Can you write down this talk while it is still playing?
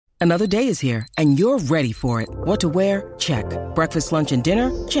Another day is here, and you're ready for it. What to wear? Check. Breakfast, lunch, and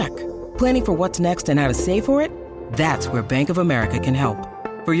dinner? Check. Planning for what's next and how to save for it? That's where Bank of America can help.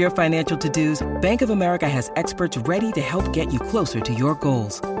 For your financial to-dos, Bank of America has experts ready to help get you closer to your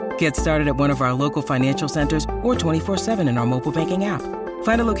goals. Get started at one of our local financial centers or 24/7 in our mobile banking app.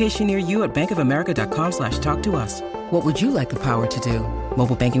 Find a location near you at bankofamerica.com/talktous. What would you like the power to do?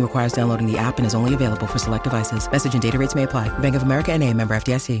 Mobile banking requires downloading the app and is only available for select devices. Message and data rates may apply. Bank of America N.A., member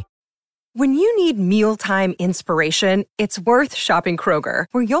FDIC. When you need mealtime inspiration, it's worth shopping Kroger,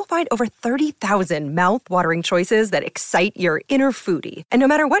 where you'll find over 30,000 mouth-watering choices that excite your inner foodie. And no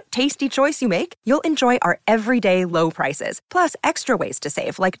matter what tasty choice you make, you'll enjoy our everyday low prices, plus extra ways to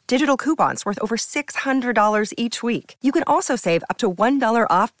save, like digital coupons worth over $600 each week. You can also save up to $1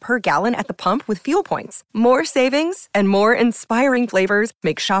 off per gallon at the pump with fuel points. More savings and more inspiring flavors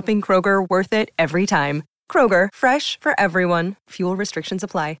make shopping Kroger worth it every time. Kroger, fresh for everyone. Fuel restrictions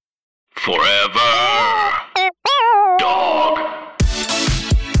apply. Forever Dog.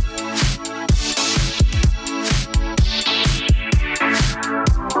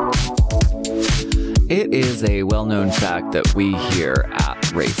 It is a well-known fact that we here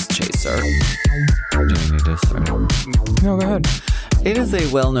at Race Chaser. Do you need this? No, go ahead. It is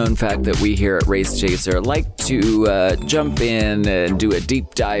a well-known fact that we here at Race Chaser like to jump in and do a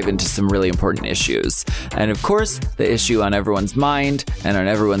deep dive into some really important issues. And of course, the issue on everyone's mind and on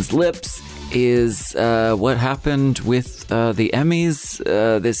everyone's lips is what happened with the Emmys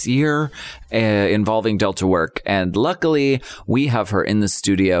this year involving Delta Work. And luckily, we have her in the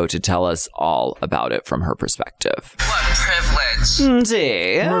studio to tell us all about it from her perspective. What privilege.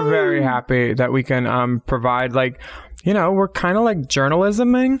 We're very happy that we can provide, we're kind of like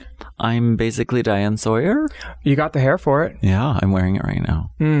journalisming. I'm basically Diane Sawyer. You got the hair for it. Yeah, I'm wearing it right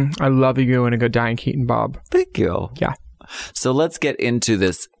now. I love you and a good Diane Keaton bob. Thank you. Yeah. So let's get into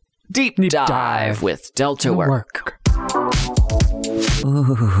this deep dive with Delta Work.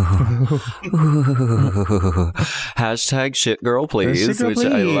 Hashtag shit girl please, which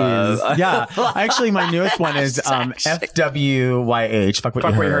I love. Yeah, actually my newest one is FWYH, fuck what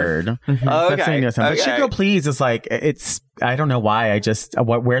you heard. Okay. That's the newest one. But shit girl please is like, it's, I don't know why, I just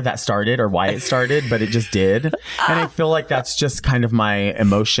where that started or why it started, but it just did. And I feel like that's just kind of my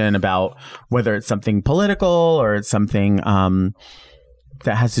emotion about whether it's something political or it's something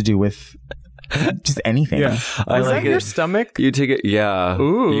that has to do with just anything. Yeah. I Is like that your it. stomach? You take it. Yeah.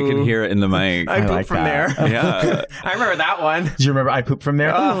 Ooh. You can hear it in the mic. I pooped like from that. there. Yeah. I remember that one. Do you remember I pooped from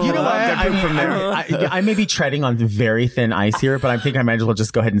there? Oh, you know what? I pooped from there. I may be treading on very thin ice here, but I think I might as well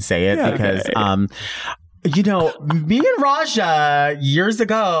just go ahead and say it because, me and Raja years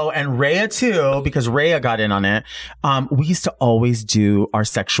ago and Rhea too, because Rhea got in on it. We used to always do our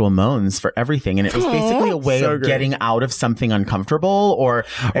sexual moans for everything. And it was basically a way of getting out of something uncomfortable or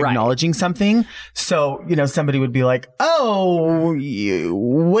acknowledging something. So, somebody would be like, oh,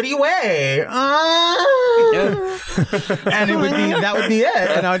 what do you weigh? And that would be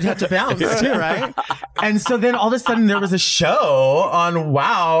it. And I would have to bounce too, right? And so then all of a sudden there was a show on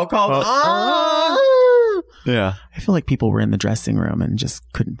WOW called, Yeah. I feel like people were in the dressing room and just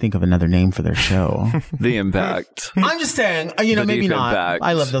couldn't think of another name for their show. The Impact. I'm just saying, The maybe Deep not. Impact.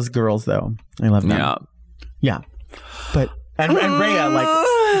 I love those girls though. I love them. Yeah. Yeah. But, and Rhea,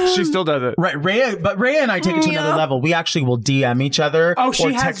 she still does it. Right. Rhea and I take it to another level. We actually will DM each other. Oh, she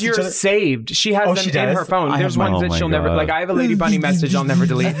or has text each yours other. saved. She has them she in does? her phone. I There's have ones that she'll never, I have a Lady Bunny message I'll never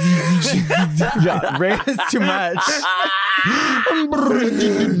delete. Yeah, Rhea's too much.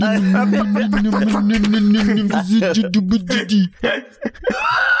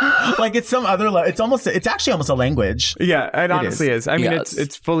 Like it's some other, it's actually almost a language. Yeah, it honestly is. I mean, Yes.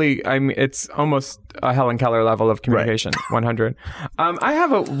 it's fully, it's almost a Helen Keller level of communication, 100. I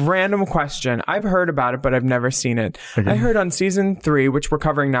have a random question. I've heard about it, but I've never seen it. I heard on season 3, which we're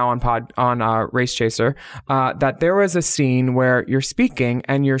covering now on Race Chaser, that there was a scene where you're speaking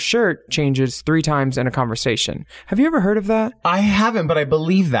and your shirt changes 3 times in a conversation. Have you ever heard of that? I haven't, but I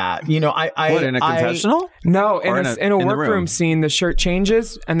believe that. What, in a confessional? No, Or in a in the workroom room? scene, the shirt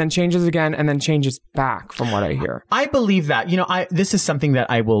changes and then changes again and then changes back, from what I hear. I believe that. This is something that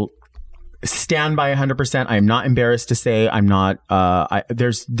I will stand by 100%. I'm not embarrassed to say. I'm not.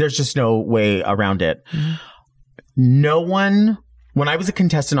 There's just no way around it. Mm-hmm. No one. When I was a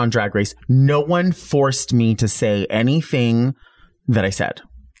contestant on Drag Race, no one forced me to say anything that I said.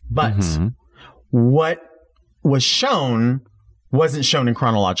 But what was shown wasn't shown in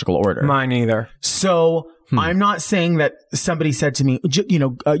chronological order. Mine either. So I'm not saying that somebody said to me,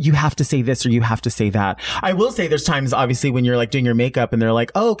 you have to say this or you have to say that. I will say there's times, obviously, when you're like doing your makeup and they're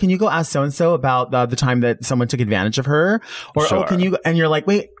like, oh, can you go ask so-and-so about the time that someone took advantage of her? Or, oh, can you, and you're like,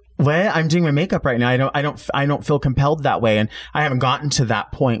 wait, what? I'm doing my makeup right now. I don't feel compelled that way. And I haven't gotten to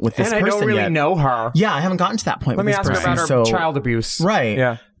that point with this person yet. And I don't really know her. Yeah, I haven't gotten to that point with this person. Let me ask her about her child abuse. Right.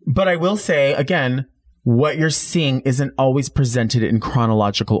 Yeah. But I will say, again, what you're seeing isn't always presented in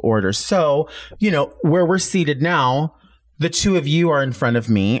chronological order. So, where we're seated now, the two of you are in front of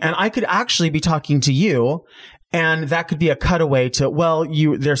me, and I could actually be talking to you, and that could be a cutaway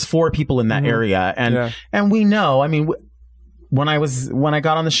to, there's 4 people in that area. And we know, I mean, when I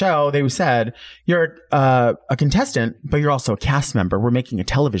got on the show, they said, you're a contestant, but you're also a cast member. We're making a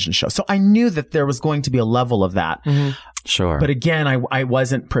television show. So I knew that there was going to be a level of that. Mm-hmm. Sure. But again, I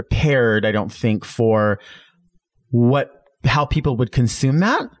wasn't prepared, I don't think, for how people would consume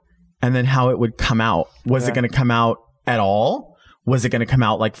that and then how it would come out. Was it going to come out at all? Was it going to come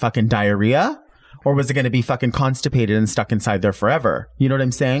out like fucking diarrhea? Or was it going to be fucking constipated and stuck inside there forever? You know what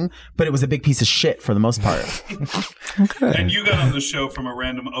I'm saying? But it was a big piece of shit for the most part. Okay. And you got on the show from a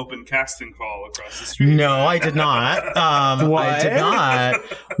random open casting call across the street. No, I did not. I did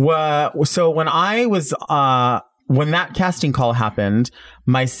not. So when I was... when that casting call happened,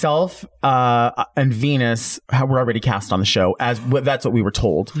 myself and Venus were already cast on the show. That's what we were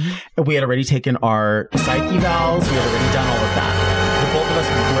told. Mm-hmm. We had already taken our psych evals. We had already done all of that. Both of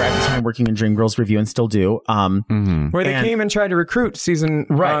us were at the time working in Dreamgirls Review and still do. Where they came and tried to recruit season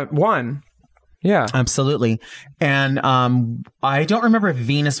 1. Yeah, absolutely. And I don't remember if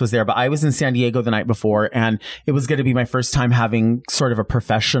Venus was there, but I was in San Diego the night before, and it was going to be my first time having sort of a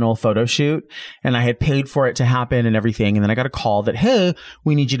professional photo shoot, and I had paid for it to happen and everything. And then I got a call that, hey,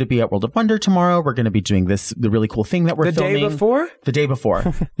 we need you to be at World of Wonder tomorrow. We're going to be doing the really cool thing that we're filming. The day before.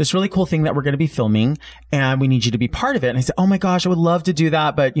 This really cool thing that we're going to be filming, and we need you to be part of it. And I said, oh my gosh, I would love to do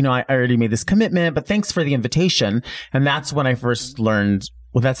that, but I already made this commitment, but thanks for the invitation. And that's when I first learned,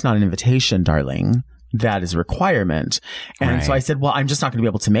 well, that's not an invitation, darling. That is a requirement. And so I said, well, I'm just not going to be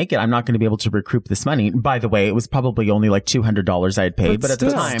able to make it. I'm not going to be able to recoup this money. By the way, it was probably only like $200 I had paid, but at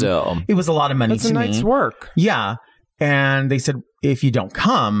the time, it was a lot of money to me. That's a night's work. Yeah. And they said, if you don't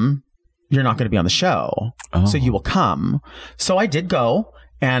come, you're not going to be on the show. So you will come. So I did go.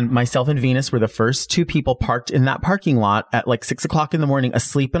 And myself and Venus were the first 2 people parked in that parking lot at like 6 o'clock in the morning,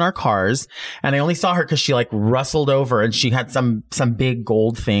 asleep in our cars. And I only saw her because she like rustled over and she had some big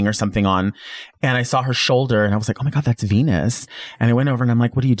gold thing or something on. And I saw her shoulder and I was like, oh my God, that's Venus. And I went over and I'm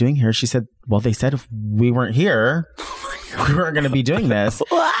like, what are you doing here? She said, well, they said if we weren't here, we weren't going to be doing this.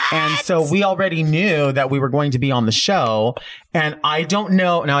 And so we already knew that we were going to be on the show. And I don't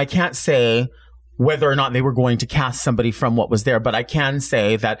know. Now I can't say whether or not they were going to cast somebody from what was there, but I can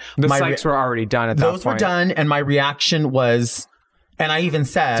say that the psychs were already done at that point. Those were done, and my reaction was, and I even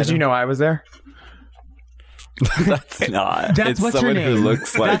said, did you know I was there? That's not. That's it's what's someone her name. Who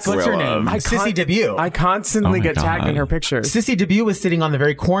looks like That's what's her name. Sissy Debut. I constantly get tagged in her pictures. Sissy Debut was sitting on the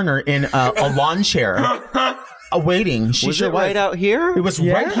very corner in a lawn chair. Waiting. She was sure it right out here? It was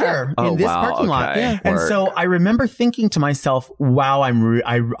right here in this parking lot. Yeah. And so I remember thinking to myself, wow,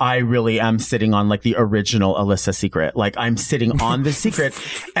 I really am sitting on like the original Alyssa Secret. Like I'm sitting on the Secret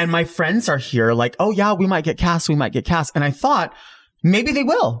and my friends are here like, oh yeah, we might get cast. And I thought, maybe they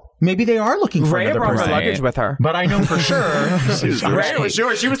will. Maybe they are looking for another person. Ray brought her luggage with her. But I know for sure. Ray was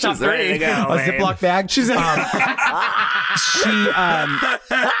sure. She was just ready to go. A Ziploc bag. She's so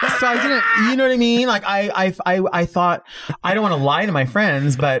I didn't, you know what I mean? Like I thought, I don't want to lie to my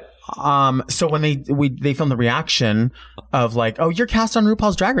friends, but so when they filmed the reaction of like, oh, you're cast on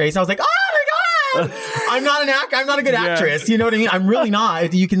RuPaul's Drag Race, I was like, oh my God, I'm not a good actress. You know what I mean? I'm really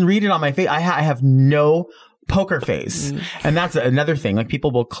not. You can read it on my face. I have no poker face. And that's another thing. Like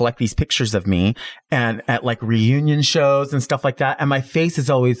people will collect these pictures of me and at like reunion shows and stuff like that. And my face is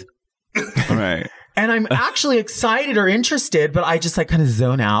always right. And I'm actually excited or interested, but I just like kind of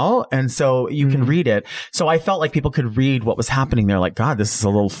zone out. And so you can read it. So I felt like people could read what was happening there. Like, God, this is a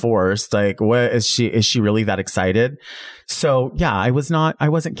little forced. Like, what is she really that excited? So yeah, I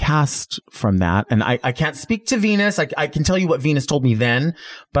wasn't cast from that. And I can't speak to Venus. I can tell you what Venus told me then,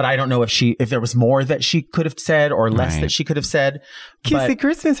 but I don't know if there was more that she could have said or less that she could have said. Kissy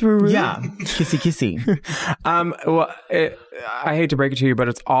Christmas, Ruru. Yeah. Kissy. Well, I hate to break it to you, but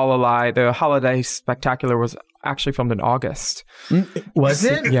it's all a lie. The Holiday Spectacular was actually filmed in August. Was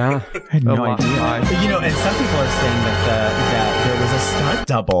it? Yeah. I had no idea. But, you know, and some people are saying that there was a stunt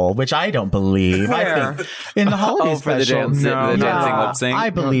double, which I don't believe. Where? I think in the holiday special. The dancing lip sync. I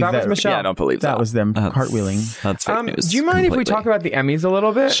believe that was Michelle. Yeah, I don't believe that. That was them cartwheeling. That's fake news. Do you mind if we talk about the Emmys a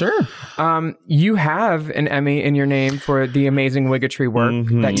little bit? Sure. You have an Emmy in your name for the amazing wiggatry work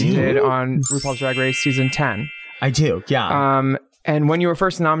that you did on RuPaul's Drag Race season 10. I do, yeah. And when you were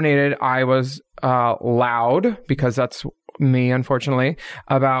first nominated, I was loud because that's me, unfortunately,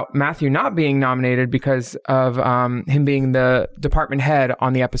 about Matthew not being nominated because of him being the department head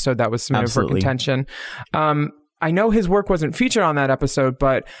on the episode that was submitted for contention. I know his work wasn't featured on that episode,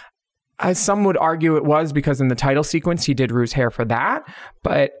 but as some would argue it was because in the title sequence he did Rue's hair for that.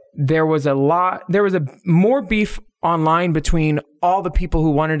 But there was a more beef online between all the people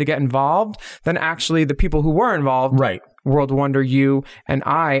who wanted to get involved than actually the people who were involved. Right. World Wonder, you and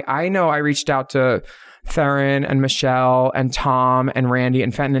I. I know I reached out to Theron and Michelle and Tom and Randy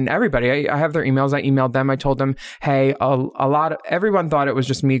and Fenton and everybody. I have their emails. I emailed them. I told them, hey, everyone thought it was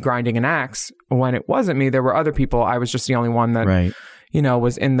just me grinding an axe when it wasn't me. There were other people. I was just the only one that,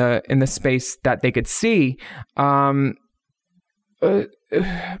 was in the space that they could see.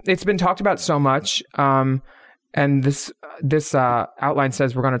 It's been talked about so much. And this outline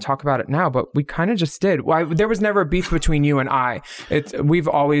says we're going to talk about it now, but we kind of just did. There was never a beef between you and I. We've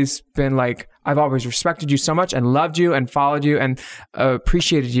always been like, I've always respected you so much and loved you and followed you and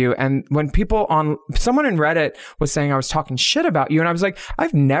appreciated you. And when someone in Reddit was saying I was talking shit about you, and I was like,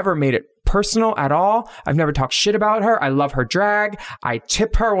 I've never made it personal at all. I've never talked shit about her. I love her drag. I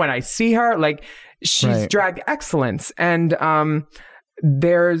tip her when I see her. Like, she's drag excellence. And,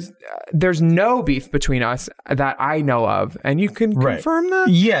 there's no beef between us that I know of, and you can confirm that.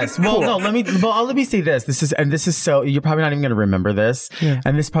 Yes. Well, no. Let me say this. This is so you're probably not even going to remember this,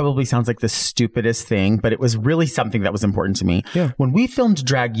 and this probably sounds like the stupidest thing, but it was really something that was important to me. Yeah. When we filmed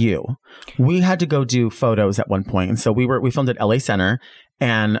Drag You, we had to go do photos at one point, and so we filmed at LA Center.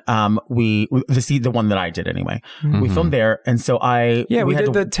 And the one that I did anyway. Mm-hmm. We filmed there, and so we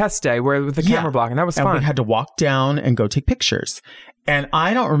did the test day with the camera block, and that was fun. We had to walk down and go take pictures. And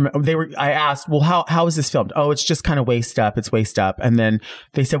I don't remember. I asked, well, how is this filmed? Oh, it's just kind of waist up. It's waist up. And then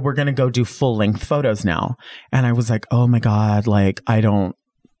they said, we're going to go do full length photos now. And I was like, oh my God, like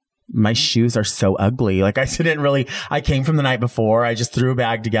my shoes are so ugly. Like I came from the night before. I just threw a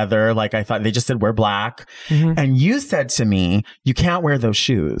bag together. Like I thought they just said, wear black. Mm-hmm. And you said to me, you can't wear those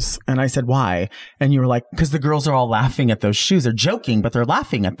shoes. And I said, why? And you were like, because the girls are all laughing at those shoes. They're joking, but they're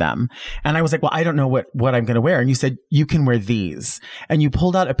laughing at them. And I was like, well, I don't know what I'm going to wear. And you said, you can wear these. And you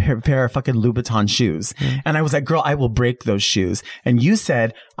pulled out a pair of fucking Louboutin shoes. Mm-hmm. And I was like, girl, I will break those shoes. And you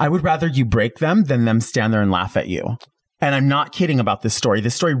said, I would rather you break them than them stand there and laugh at you. And I'm not kidding about this story.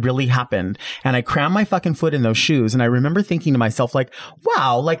 This story really happened. And I crammed my fucking foot in those shoes. And I remember thinking to myself, like,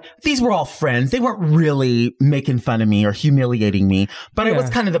 wow, like these were all friends. They weren't really making fun of me or humiliating me. But I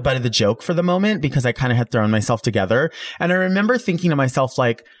was kind of the butt of the joke for the moment because I kind of had thrown myself together. And I remember thinking to myself,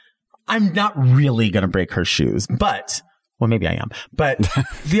 like, I'm not really going to break her shoes. But, well, maybe I am. But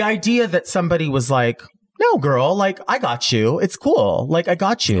the idea that somebody was like, no, girl, like, I got you. It's cool. Like, I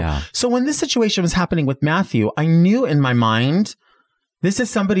got you. Yeah. So when this situation was happening with Matthew, I knew in my mind, this is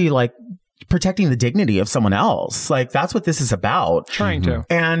somebody like protecting the dignity of someone else. Like, that's what this is about. Trying to.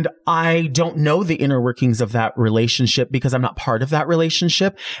 And I don't know the inner workings of that relationship because I'm not part of that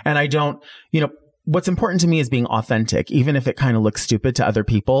relationship. And I don't, what's important to me is being authentic, even if it kind of looks stupid to other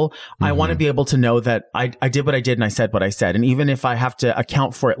people. Mm-hmm. I want to be able to know that I did what I did and I said what I said. And even if I have to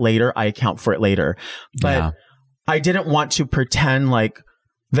account for it later, I account for it later. But I didn't want to pretend like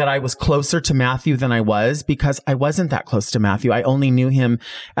that I was closer to Matthew than I was because I wasn't that close to Matthew. I only knew him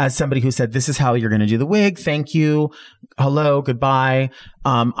as somebody who said, this is how you're going to do the wig. Thank you. Hello. Goodbye.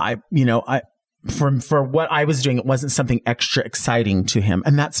 For what I was doing, it wasn't something extra exciting to him.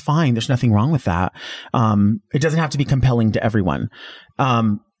 And that's fine. There's nothing wrong with that. It doesn't have to be compelling to everyone.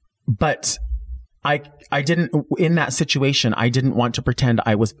 But I didn't, in that situation, I didn't want to pretend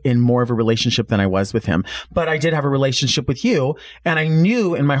I was in more of a relationship than I was with him. But I did have a relationship with you. And I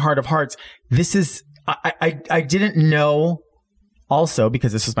knew in my heart of hearts, I didn't know also,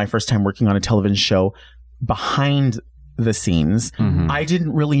 because this was my first time working on a television show behind the scenes. Mm-hmm. I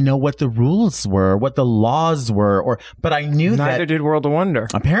didn't really know what the rules were, what the laws were, but I knew that neither did World of Wonder,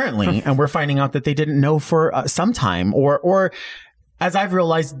 apparently. And we're finding out that they didn't know for some time, or as I've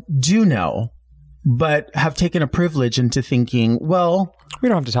realized, do know, but have taken a privilege into thinking, well, we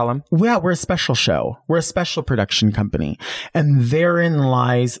don't have to tell them. Yeah, we're a special show. We're a special production company. And therein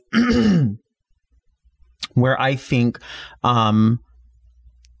lies where I think,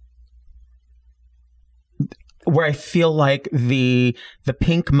 where I feel like the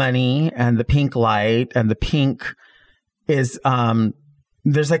pink money and the pink light and the pink is,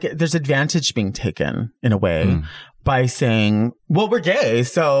 there's advantage being taken in a way by saying, well, we're gay,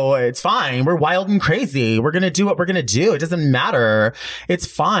 so it's fine. We're wild and crazy. We're going to do what we're going to do. It doesn't matter. It's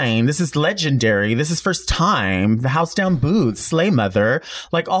fine. This is legendary. This is first time. The house down boots, Slay Mother,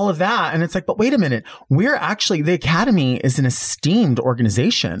 like all of that. And it's like, but wait a minute. The Academy is an esteemed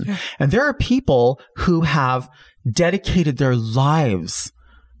organization. Yeah. And there are people who have dedicated their lives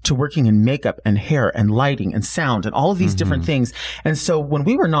to working in makeup and hair and lighting and sound and all of these different things. And so when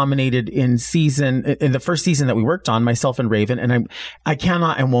we were nominated in the first season that we worked on, myself and Raven, and I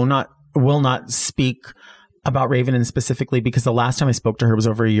cannot and will not speak about Raven and specifically because the last time I spoke to her was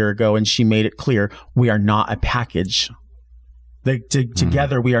over a year ago, and she made it clear we are not a package.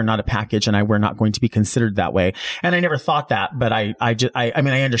 Together we are not a package, and we're not going to be considered that way. And I never thought that, but I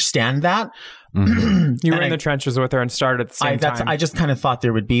understand that. You were in the trenches with her and started at the same time. I just kind of thought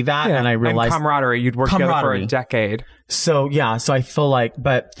there would be that, and I realized camaraderie. You'd worked together for a decade. So yeah, so I feel like,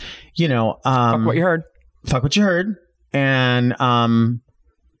 but fuck what you heard. Fuck what you heard, and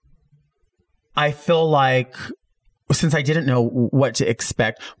I feel like, since I didn't know what to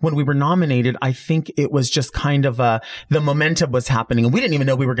expect when we were nominated, I think it was just kind of the momentum was happening, and we didn't even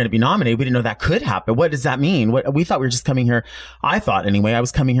know we were going to be nominated. We didn't know that could happen. What does that mean? We thought we were just coming here. I thought anyway, I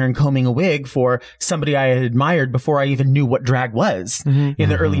was coming here and combing a wig for somebody I had admired before I even knew what drag was. In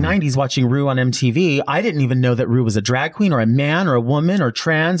the early 90s, watching Rue on MTV, I didn't even know that Rue was a drag queen or a man or a woman or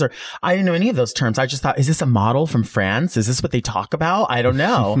trans, or I didn't know any of those terms. I just thought, is this a model from France? Is this what they talk about? I don't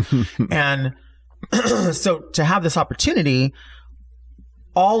know. And so to have this opportunity,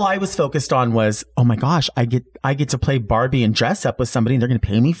 all I was focused on was, oh my gosh, I get to play Barbie and dress up with somebody and they're going to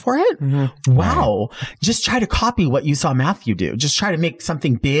pay me for it. Wow. Just try to copy what you saw Matthew do. Just try to make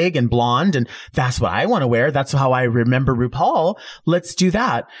something big and blonde. And that's what I want to wear. That's how I remember RuPaul. Let's do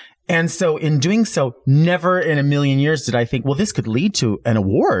that. And so in doing so, never in a million years did I think, well, this could lead to an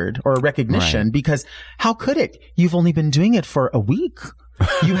award or a recognition, because how could it? You've only been doing it for a week.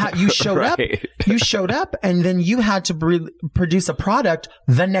 You showed up, and then you had to produce a product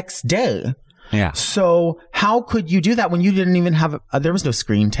the next day. Yeah. So how could you do that when you didn't even have, there was no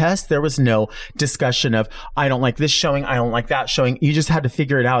screen test. There was no discussion of, I don't like this showing. I don't like that showing. You just had to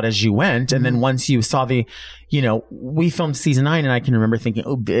figure it out as you went. And then once you saw we filmed season 9, and I can remember thinking,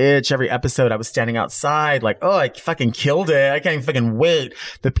 oh bitch, every episode I was standing outside like, oh, I fucking killed it. I can't even fucking wait.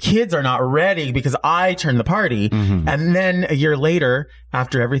 The kids are not ready because I turned the party. And then a year later,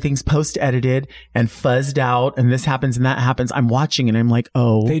 after everything's post edited and fuzzed out and this happens and that happens, I'm watching and I'm like,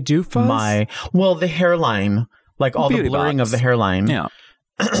 oh, they do fuzz? Well, the hairline, like all the blurring of the hairline. Yeah.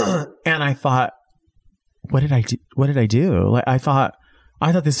 And I thought, what did I do? Like, I thought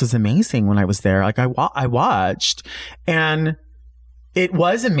this was amazing when I was there. Like I watched, and it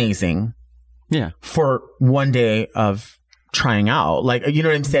was amazing. Yeah. For one day of trying out, like, you know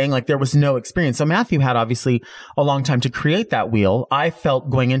what I'm saying? Like, there was no experience. So Matthew had obviously a long time to create that wheel. I felt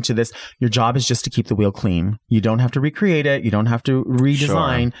going into this, your job is just to keep the wheel clean. You don't have to recreate it. You don't have to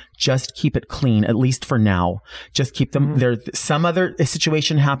redesign. Sure. Just keep it clean, at least for now. Just keep them there. Some other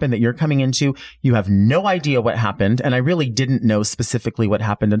situation happened that you're coming into. You have no idea what happened. And I really didn't know specifically what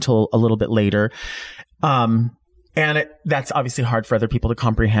happened until a little bit later. And that's obviously hard for other people to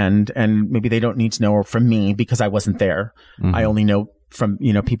comprehend, and maybe they don't need to know from me because I wasn't there. I only know from,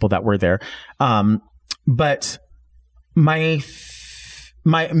 people that were there. But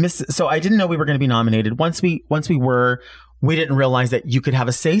so I didn't know we were going to be nominated. Once we were, we didn't realize that you could have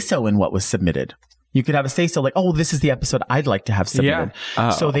a say-so in what was submitted. You could have a say-so like, oh, this is the episode I'd like to have submitted. Yeah.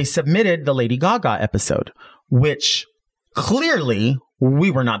 So they submitted the Lady Gaga episode, which clearly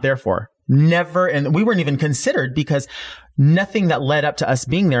we were not there for. Never, and we weren't even considered because nothing that led up to us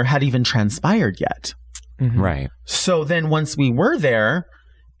being there had even transpired yet. Right. So then once we were there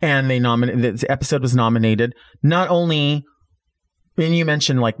and the episode was nominated, not only, and you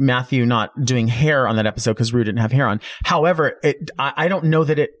mentioned like Matthew not doing hair on that episode because Rue didn't have hair on. However, I don't know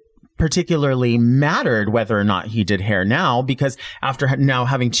that it particularly mattered whether or not he did hair now, because after now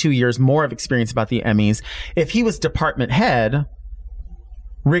having 2 years more of experience about the Emmys, if he was department head,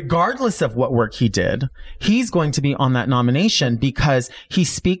 regardless of what work he did, he's going to be on that nomination because he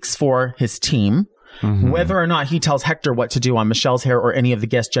speaks for his team. Whether or not he tells Hector what to do on Michelle's hair or any of the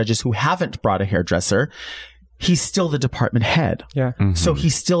guest judges who haven't brought a hairdresser, he's still the department head. Yeah. So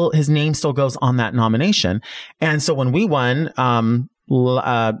his name still goes on that nomination. And so when we won,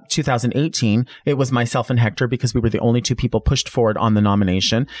 2018, it was myself and Hector because we were the only two people pushed forward on the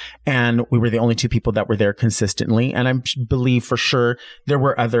nomination, and we were the only two people that were there consistently. And I believe for sure there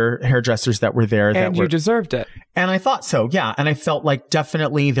were other hairdressers that were there. And you deserved it. And I thought so, yeah. And I felt like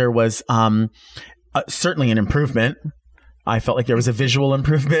definitely there was certainly an improvement. I felt like there was a visual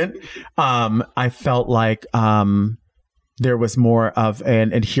improvement. I felt like there was more of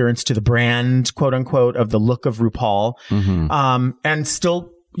an adherence to the brand, quote unquote, of the look of RuPaul. And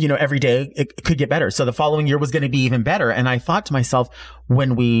still, every day it could get better. So the following year was going to be even better. And I thought to myself,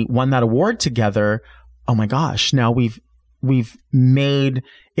 when we won that award together, oh my gosh, now we've we've made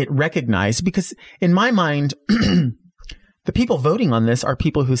it recognized, because in my mind, the people voting on this are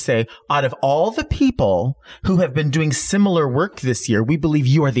people who say, out of all the people who have been doing similar work this year, we believe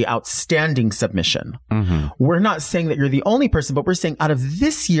you are the outstanding submission. Mm-hmm. We're not saying that you're the only person, but we're saying out of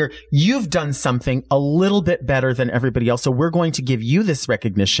this year, you've done something a little bit better than everybody else. So we're going to give you this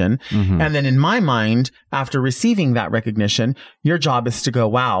recognition. Mm-hmm. And then in my mind, after receiving that recognition, your job is to go,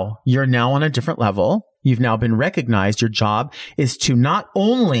 wow, you're now on a different level. You've now been recognized. Your job is to not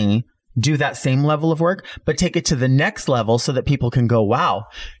only do that same level of work, but take it to the next level so that people can go, wow,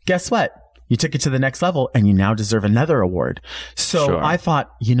 guess what? You took it to the next level and you now deserve another award. So I thought,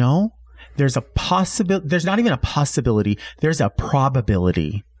 there's a possibility. There's not even a possibility. There's a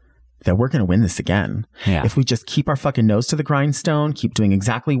probability that we're going to win this again. Yeah. If we just keep our fucking nose to the grindstone, keep doing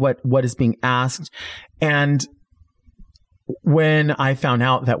exactly what is being asked. And when I found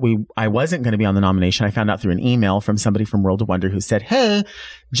out that I wasn't going to be on the nomination, I found out through an email from somebody from World of Wonder who said, hey,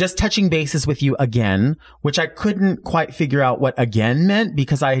 just touching bases with you again, which I couldn't quite figure out what again meant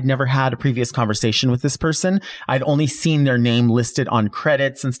because I had never had a previous conversation with this person. I'd only seen their name listed on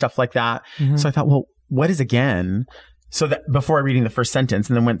credits and stuff like that. Mm-hmm. So I thought, well, what is again? So that before reading the first sentence,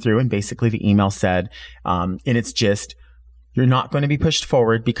 and then went through, and basically the email said, in its gist, you're not going to be pushed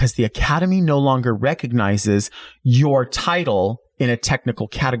forward because the Academy no longer recognizes your title in a technical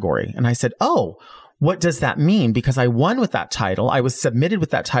category. And I said, oh, what does that mean? Because I won with that title. I was submitted with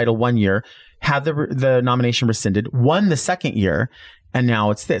that title one year, had the nomination rescinded, won the second year, and now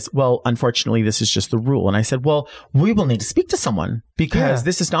it's this. Well, unfortunately, this is just the rule. And I said, well, we will need to speak to someone because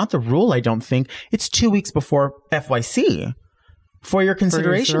this is not the rule, I don't think. It's 2 weeks before FYC. For your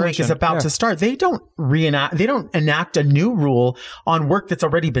consideration week is about to start. They don't enact a new rule on work that's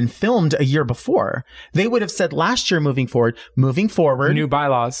already been filmed a year before. They would have said last year, moving forward, new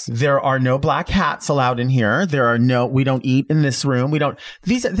bylaws. There are no black hats allowed in here. We don't eat in this room.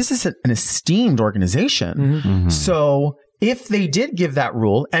 This is an esteemed organization. Mm-hmm. So if they did give that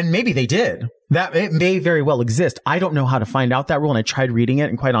rule, and maybe they did, that it may very well exist. I don't know how to find out that rule. And I tried reading it.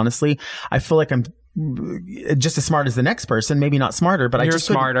 And quite honestly, I feel like I'm just as smart as the next person, maybe not smarter, but I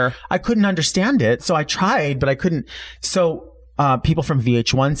couldn't understand it. So I tried, but I couldn't. So people from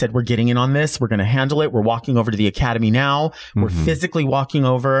VH1 said, we're getting in on this. We're going to handle it. We're walking over to the Academy now. We're physically walking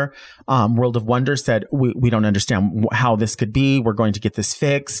over. World of Wonder said, we don't understand how this could be. We're going to get this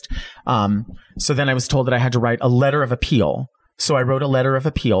fixed. So then I was told that I had to write a letter of appeal. So I wrote a letter of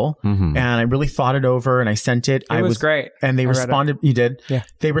appeal and I really thought it over and I sent it. It was great. And they responded. You did? Yeah.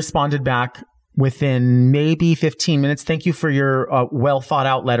 They responded back within maybe 15 minutes. Thank you for your well thought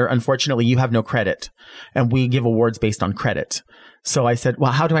out letter. Unfortunately, you have no credit and we give awards based on credit. So I said,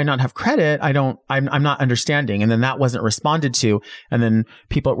 well, how do I not have credit? I'm not understanding. And then that wasn't responded to. And then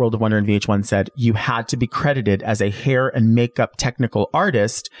people at World of Wonder and VH1 said you had to be credited as a hair and makeup technical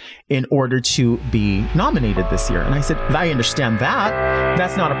artist in order to be nominated this year. And I said, I understand that.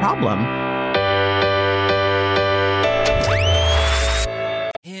 That's not a problem.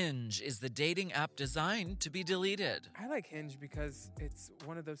 Hinge is the dating app designed to be deleted. I like Hinge because it's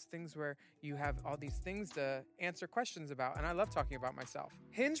one of those things where you have all these things to answer questions about, and I love talking about myself.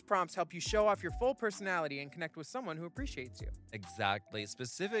 Hinge prompts help you show off your full personality and connect with someone who appreciates you. Exactly.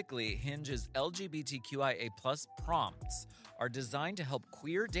 Specifically, Hinge's LGBTQIA+ prompts are designed to help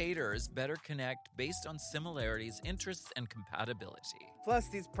queer daters better connect based on similarities, interests, and compatibility. Plus,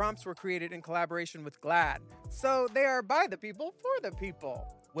 these prompts were created in collaboration with GLAAD, so they are by the people for the people.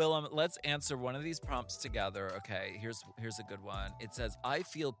 Willem, let's answer one of these prompts together. Okay, here's a good one. It says, I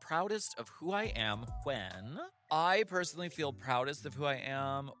feel proudest of who I am when... I personally feel proudest of who I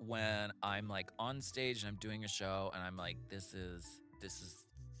am when I'm like on stage and I'm doing a show and I'm like, this is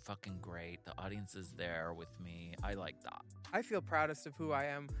fucking great. The audience is there with me. I like that. I feel proudest of who I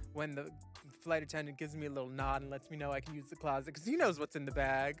am when the flight attendant gives me a little nod and lets me know I can use the closet because he knows what's in the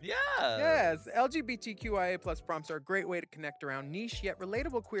bag. Yeah. Yes. LGBTQIA+ prompts are a great way to connect around niche yet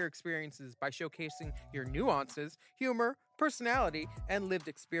relatable queer experiences by showcasing your nuances, humor, personality, and lived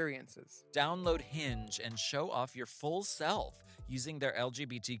experiences. Download Hinge and show off your full self using their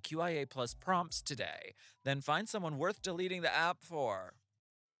LGBTQIA+ prompts today. Then find someone worth deleting the app for.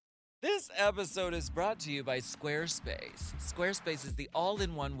 This episode is brought to you by Squarespace. Squarespace is the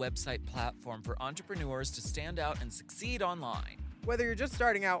all-in-one website platform for entrepreneurs to stand out and succeed online. Whether you're just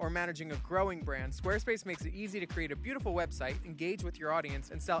starting out or managing a growing brand, Squarespace makes it easy to create a beautiful website, engage with your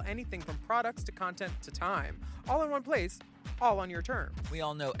audience, and sell anything from products to content to time, all in one place, all on your terms. We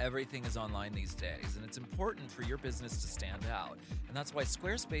all know everything is online these days, and it's important for your business to stand out. And that's why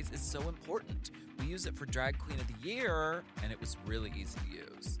Squarespace is so important. We use it for Drag Queen of the Year, and it was really easy to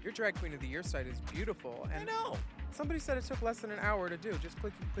use. Your Drag Queen of the Year site is beautiful. And I know. Somebody said it took less than an hour to do. Just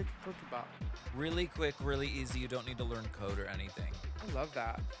click bop. Really quick, really easy. You don't need to learn code or anything. I love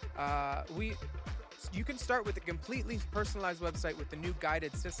that. You can start with a completely personalized website with the new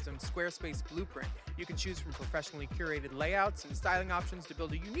guided system, Squarespace Blueprint. You can choose from professionally curated layouts and styling options to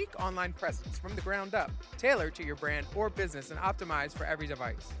build a unique online presence from the ground up, tailored to your brand or business and optimized for every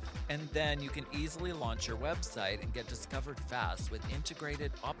device. And then you can easily launch your website and get discovered fast with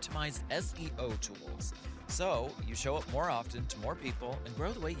integrated, optimized SEO tools. So you show up more often to more people and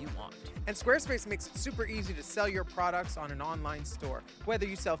grow the way you want. And Squarespace makes it super easy to sell your products on an online store, whether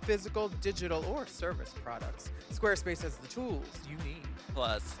you sell physical, digital, or service products. Squarespace has the tools you need.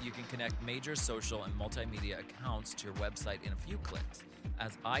 Plus, you can connect major social and multimedia accounts to your website in a few clicks,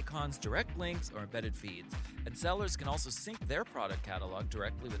 as icons, direct links, or embedded feeds. And sellers can also sync their product catalog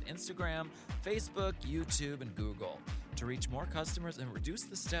directly with Instagram, Facebook, YouTube, and Google to reach more customers and reduce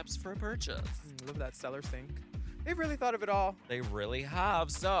the steps for a purchase. Love that seller sync. They've really thought of it all. They really have.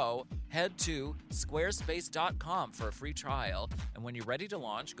 So head to squarespace.com for a free trial. And when you're ready to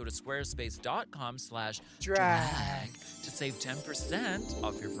launch, go to squarespace.com/drag to save 10%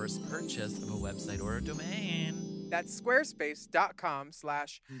 off your first purchase of a website or a domain. That's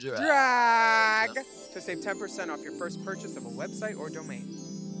squarespace.com/drag to save 10% off your first purchase of a website or domain.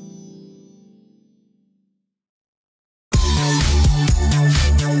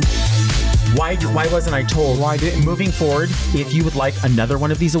 Why wasn't I told? Why didn't? Moving forward, if you would like another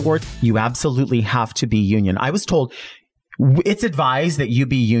one of these awards, you absolutely have to be union. I was told it's advised that you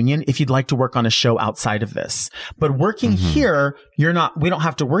be union if you'd like to work on a show outside of this. But working here, we don't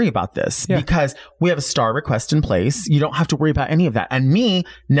have to worry about this because we have a star request in place. You don't have to worry about any of that. And me,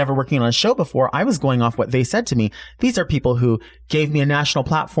 never working on a show before, I was going off what they said to me. These are people who gave me a national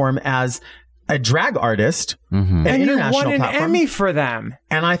platform as a drag artist, an and you international won an platform. Emmy for them.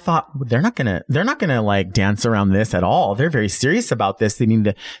 And I thought they're not gonna like dance around this at all. They're very serious about this. I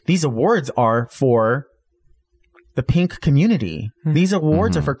mean, these awards are for the pink community. These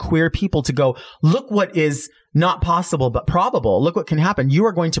awards are for queer people to go, look what is not possible, but probable. Look what can happen. You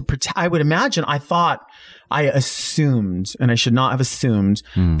are going to protect. I would imagine, I assumed, and I should not have assumed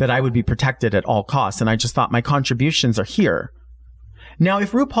that I would be protected at all costs. And I just thought my contributions are here. Now,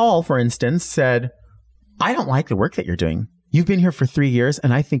 if RuPaul, for instance, said, I don't like the work that you're doing. You've been here for 3 years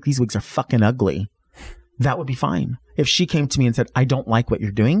and I think these wigs are fucking ugly. That would be fine. If she came to me and said, I don't like what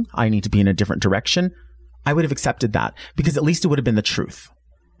you're doing, I need to be in a different direction, I would have accepted that because at least it would have been the truth.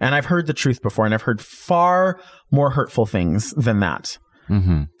 And I've heard the truth before and I've heard far more hurtful things than that.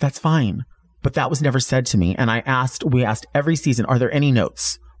 That's fine. But that was never said to me. And we asked every season, are there any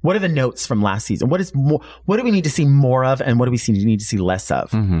notes? What are the notes from last season? What do we need to see more of and what do we need to see less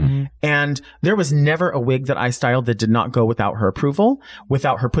of? And there was never a wig that I styled that did not go without her approval,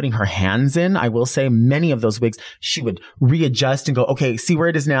 without her putting her hands in. I will say many of those wigs, she would readjust and go, okay, see where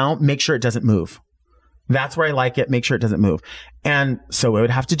it is now? Make sure it doesn't move. That's where I like it. Make sure it doesn't move. And so I would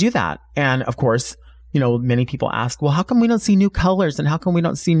have to do that. And of course, many people ask, well, how come we don't see new colors and how come we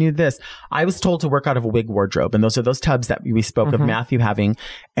don't see new this? I was told to work out of a wig wardrobe. And those are those tubs that we spoke of Matthew having.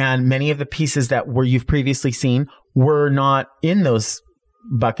 And many of the pieces that you've previously seen were not in those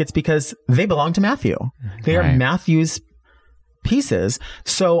buckets because they belong to Matthew. They are Matthew's pieces.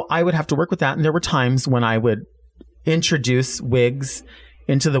 So I would have to work with that. And there were times when I would introduce wigs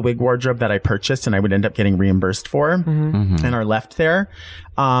into the wig wardrobe that I purchased and I would end up getting reimbursed for and are left there.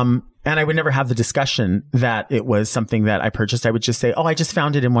 And I would never have the discussion that it was something that I purchased. I would just say, oh, I just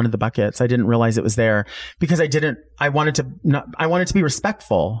found it in one of the buckets. I didn't realize it was there because I wanted to be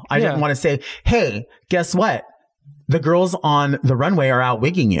respectful. I didn't want to say, hey, guess what? The girls on the runway are out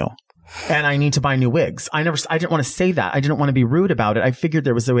wigging you and I need to buy new wigs. I didn't want to say that. I didn't want to be rude about it. I figured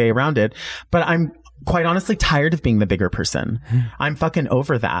there was a way around it, but I'm quite honestly tired of being the bigger person. I'm fucking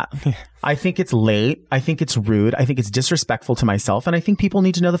over that. I think it's late. I think it's rude. I think it's disrespectful to myself. And I think people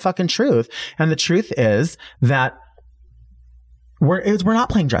need to know the fucking truth. And the truth is that we're not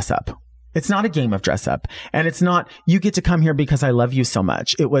playing dress up. It's not a game of dress up. And it's not, you get to come here because I love you so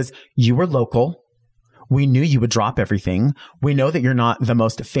much. It was, you were local. We knew you would drop everything. We know that you're not the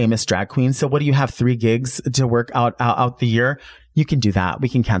most famous drag queen. So what do you have, 3 gigs to work out the year? You can do that. We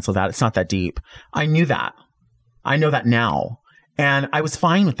can cancel that. It's not that deep. I knew that. I know that now. And I was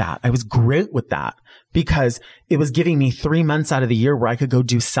fine with that. I was great with that because it was giving me 3 months out of the year where I could go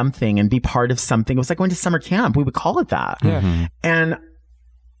do something and be part of something. It was like going to summer camp. We would call it that. And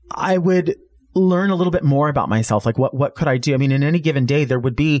I would learn a little bit more about myself. Like what could I do? I mean, in any given day, there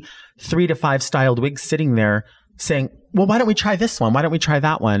would be 3 to 5 styled wigs sitting there saying, well, why don't we try this one? Why don't we try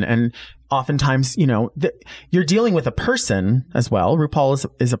that one? And oftentimes, you're dealing with a person as well. RuPaul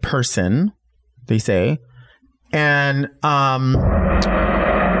is a person, they say. And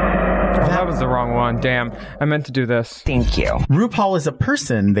that was the wrong one. Damn. I meant to do this. Thank you. RuPaul is a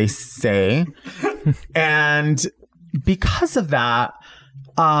person, they say. And because of that,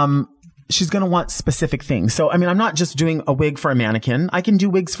 she's going to want specific things. So, I mean, I'm not just doing a wig for a mannequin. I can do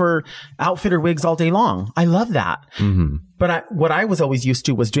wigs for outfitter wigs all day long. I love that. Mm-hmm. But what I was always used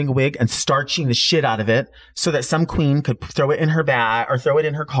to was doing a wig and starching the shit out of it so that some queen could throw it in her bag or throw it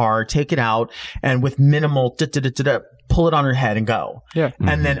in her car, take it out, and with minimal pull it on her head and go. Yeah. Mm-hmm.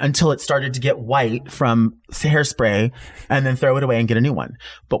 And then until it started to get white from hairspray, and then throw it away and get a new one.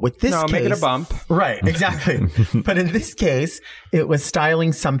 But with this case, make it a bump. Right, exactly. But in this case, it was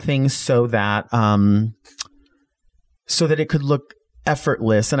styling something so that it could look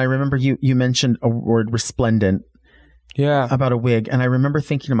effortless. And I remember you mentioned a word, resplendent. Yeah. About a wig. And I remember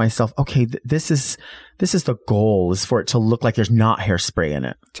thinking to myself, okay, this is the goal, is for it to look like there's not hairspray in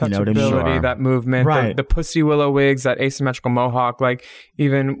it. Touchability, you know what I mean? Sure. That movement, right. The Pussy Willow wigs, that asymmetrical mohawk, like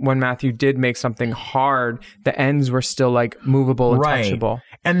even when Matthew did make something hard, the ends were still like movable and touchable.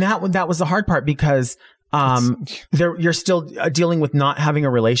 And that was the hard part because you're still dealing with not having a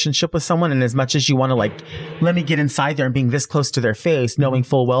relationship with someone. And as much as you want to like, let me get inside there and being this close to their face, knowing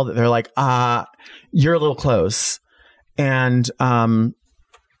full well that they're like, you're a little close. And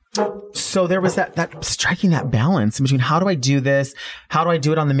so there was that striking that balance between how do I do this? How do I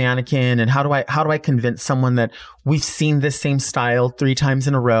do it on the mannequin? And how do I convince someone that we've seen this same style 3 times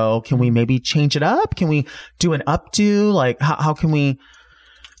in a row? Can we maybe change it up? Can we do an updo? Like how can we,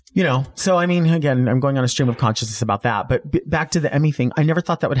 you know? So I mean, again, I'm going on a stream of consciousness about that. But back to the Emmy thing, I never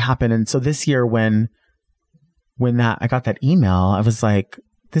thought that would happen. And so this year when I got that email, I was like,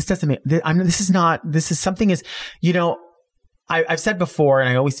 this doesn't make, I've said before, and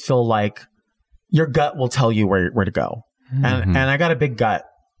I always feel like your gut will tell you where to go. Mm-hmm. And I got a big gut.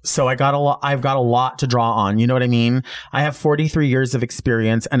 So I've got a lot to draw on. You know what I mean? I have 43 years of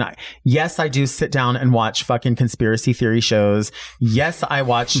experience. And yes, I do sit down and watch fucking conspiracy theory shows. Yes, I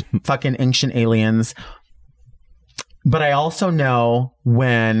watch fucking Ancient Aliens. But I also know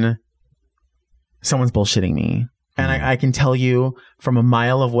when someone's bullshitting me. And I can tell you from a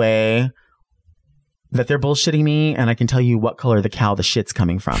mile away that they're bullshitting me, and I can tell you what color the cow the shit's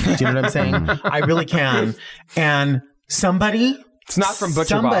coming from. Do you know what I'm saying? I really can. And somebody... It's not from Butcher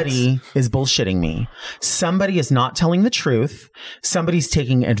Somebody Box. is bullshitting me. Somebody is not telling the truth. Somebody's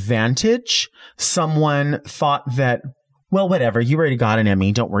taking advantage. Someone thought that, well, whatever, you already got an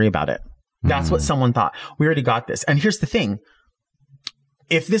Emmy. Don't worry about it. That's what someone thought. We already got this. And here's the thing.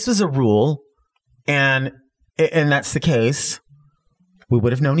 If this was a rule, and that's the case, we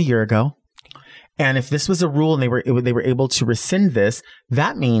would have known a year ago. And if this was a rule and they were able to rescind this,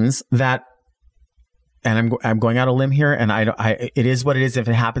 that means that, and I'm going out a limb here, and it is what it is. If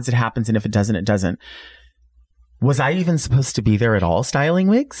it happens, it happens, and if it doesn't, it doesn't. Was I even supposed to be there at all styling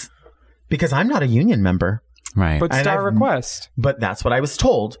wigs? Because I'm not a union member, right? But Star Request. But that's what I was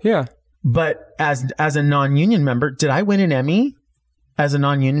told. Yeah. But as a non-union member, did I win an Emmy? As a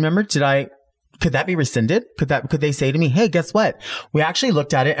non-union member, could that be rescinded? Could they say to me, hey, guess what? We actually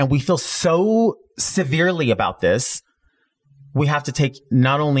looked at it and we feel so severely about this. We have to take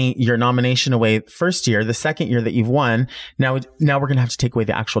not only your nomination away first year, the second year that you've won. Now we're going to have to take away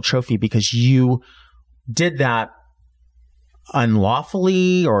the actual trophy because you did that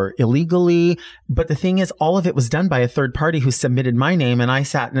unlawfully or illegally. But the thing is, all of it was done by a third party who submitted my name. And I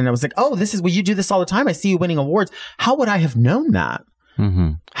sat and I was like, oh, you do this all the time. I see you winning awards. How would I have known that?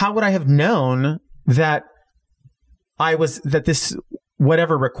 Mm-hmm. How would I have known that this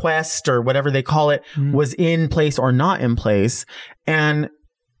whatever request or whatever they call it was in place or not in place? And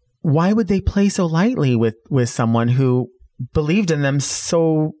why would they play so lightly with someone who believed in them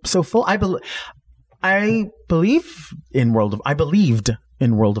so full? I believed in World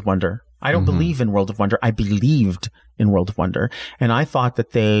of Wonder. I don't believe in World of Wonder. I believed in World of Wonder. And I thought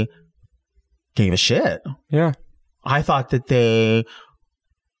that they gave a shit. Yeah. I thought that they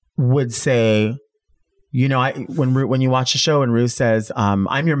would say, you know, when you watch the show and Rue says,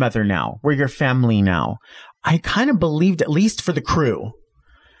 I'm your mother now. We're your family now. I kind of believed, at least for the crew.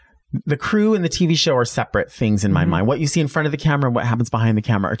 The crew and the TV show are separate things in my mind. What you see in front of the camera and what happens behind the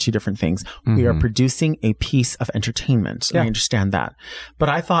camera are two different things. We are producing a piece of entertainment. Yeah. I understand that. But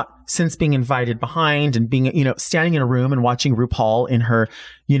I thought, since being invited behind and being, you know, standing in a room and watching RuPaul in her,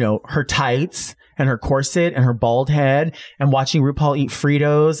 you know, her tights and her corset and her bald head and watching RuPaul eat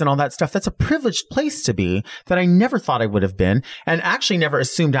Fritos and all that stuff, that's a privileged place to be that I never thought I would have been, and actually never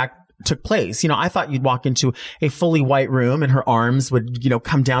assumed took place. You know, I thought you'd walk into a fully white room and her arms would, you know,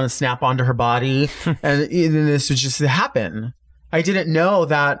 come down and snap onto her body and this would just happen. I didn't know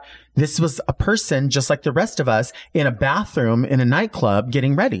that this was a person just like the rest of us in a bathroom in a nightclub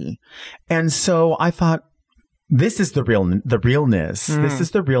getting ready. And so I thought, this is the realness. This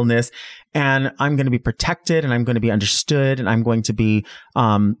is the realness. And I'm going to be protected and I'm going to be understood and I'm going to be,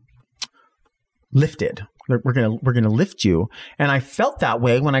 lifted. We're going to lift you. And I felt that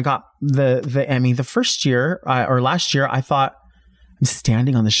way when I got the Emmy the first year, or last year. I thought, I'm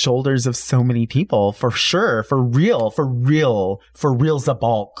standing on the shoulders of so many people, for sure, for real, Zabulk,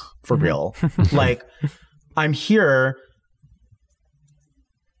 for real. Like, I'm here.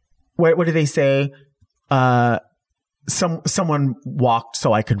 What do they say? Someone walked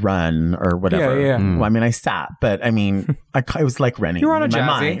so I could run, or whatever. Yeah. Well, I mean, I sat, but I mean, I was like running. You were on a in my jazzy.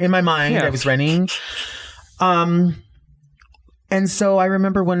 mind. In my mind, Yeah. I was running. And so I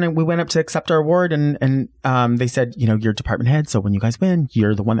remember when we went up to accept our award and they said, you know, you're department head. So when you guys win,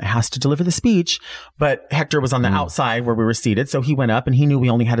 you're the one that has to deliver the speech. But Hector was on the outside where we were seated. So he went up and he knew we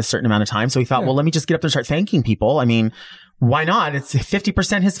only had a certain amount of time. So he thought, well, let me just get up there and start thanking people. I mean, why not? It's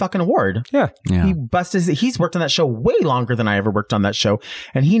 50% his fucking award. Yeah. He's worked on that show way longer than I ever worked on that show.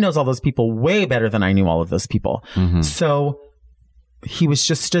 And he knows all those people way better than I knew all of those people. So he was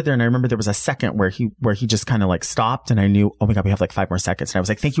just stood there, and I remember there was a second where he just kind of like stopped, and I knew, oh my God, we have like 5 more seconds. And I was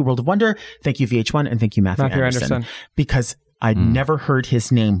like, thank you, World of Wonder, thank you, VH1, and thank you, Matthew Anderson. Because I'd never heard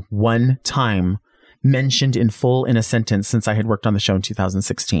his name one time mentioned in full in a sentence since I had worked on the show in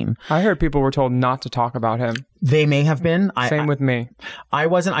 2016. I heard people were told not to talk about him. They may have been. Same with me. I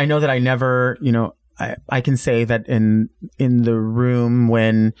wasn't. I know that I never, you know, I can say that in the room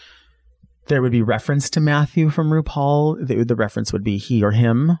when there would be reference to Matthew from RuPaul, the reference would be he or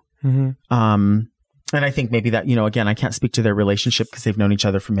him. And I think maybe that, you know, again, I can't speak to their relationship because they've known each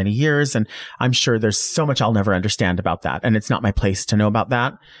other for many years. And I'm sure there's so much I'll never understand about that. And it's not my place to know about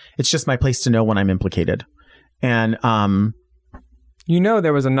that. It's just my place to know when I'm implicated. And, you know,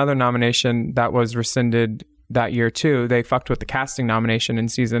 there was another nomination that was rescinded that year too. They fucked with the casting nomination in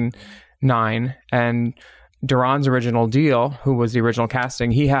season 9, and Duran's original deal, who was the original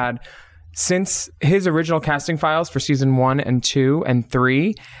casting, he had, since his original casting files for season 1 and 2 and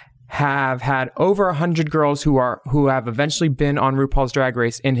 3 have had over 100 girls who have eventually been on RuPaul's Drag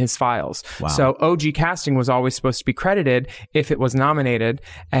Race in his files. Wow. So OG casting was always supposed to be credited if it was nominated,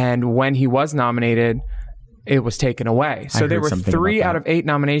 and when he was nominated, it was taken away. So there were 3 out of 8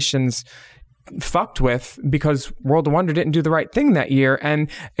 nominations fucked with because World of Wonder didn't do the right thing that year. And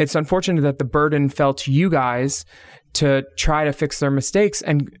it's unfortunate that the burden fell to you guys to try to fix their mistakes,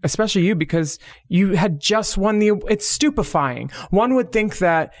 and especially you, because you had just won it's stupefying. One would think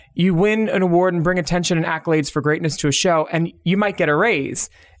that you win an award and bring attention and accolades for greatness to a show and you might get a raise.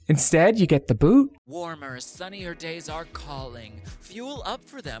 Instead, you get the boot. Warmer, sunnier days are calling. Fuel up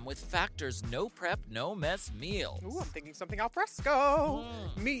for them with Factor's no prep, no mess meals. Ooh, I'm thinking something al fresco.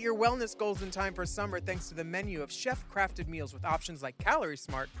 Meet your wellness goals in time for summer thanks to the menu of chef-crafted meals with options like Calorie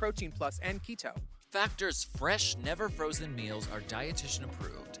Smart, Protein Plus, and Keto. Factor's fresh, never frozen meals are dietitian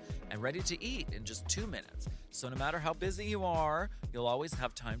approved and ready to eat in just 2 minutes. So no matter how busy you are, you'll always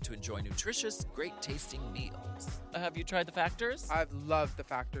have time to enjoy nutritious, great-tasting meals. Have you tried the Factors? I've loved the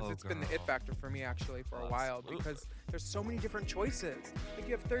Factors. Oh, It's been the it factor for me, actually, for a while, because there's so many different choices. Like,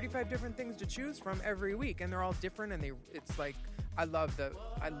 you have 35 different things to choose from every week, and they're all different, and it's like, I love the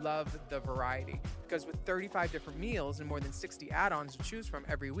variety, because with 35 different meals and more than 60 add-ons to choose from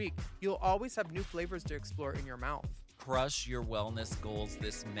every week, you'll always have new flavors to explore in your mouth. Crush your wellness goals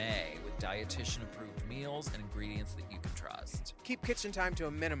this May with dietitian-approved meals and ingredients that you can trust. Keep kitchen time to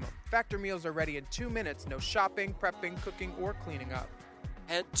a minimum. Factor meals are ready in 2 minutes. No shopping, prepping, cooking, or cleaning up.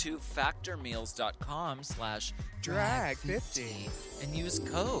 Head to factormeals.com/drag50 and use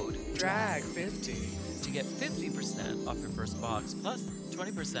code DRAG50 to get 50% off your first box plus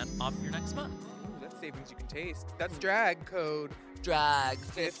 20% off your next month. Ooh, that's savings you can taste. That's drag code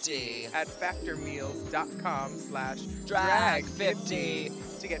DRAG50 at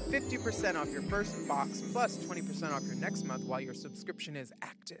factormeals.com/drag50 to get 50% off your first box plus 20% off your next month while your subscription is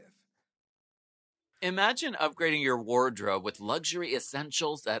active. Imagine upgrading your wardrobe with luxury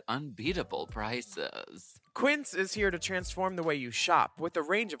essentials at unbeatable prices. Quince is here to transform the way you shop with a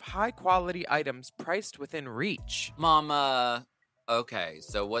range of high-quality items priced within reach. Mama, okay,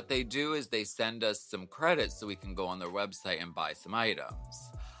 so what they do is they send us some credits so we can go on their website and buy some items.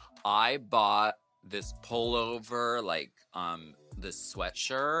 I bought this pullover, this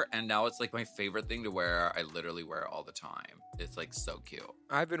sweatshirt, and now it's like my favorite thing to wear. I literally wear it all the time. It's like so cute.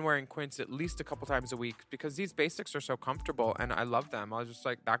 I've been wearing Quince at least a couple times a week because these basics are so comfortable and I love them. I was just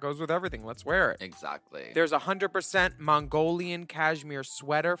like, that goes with everything. Let's wear it. Exactly. There's 100% Mongolian cashmere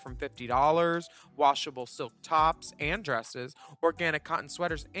sweater from $50, washable silk tops and dresses, organic cotton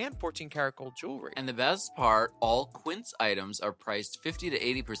sweaters, and 14-karat gold jewelry. And the best part, all Quince items are priced 50 to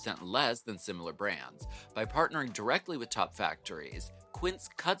 80% less than similar brands. By partnering directly with top factories, Quince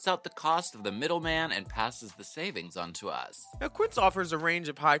cuts out the cost of the middleman and passes the savings on to us. Now, Quince offers a range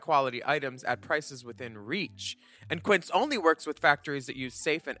of high-quality items at prices within reach. And Quince only works with factories that use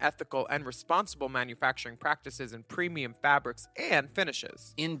safe and ethical and responsible manufacturing practices and premium fabrics and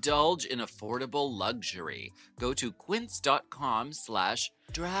finishes. Indulge in affordable luxury. Go to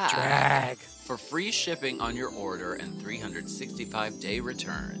quince.com/drag for free shipping on your order and 365-day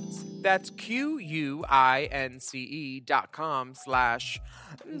returns. That's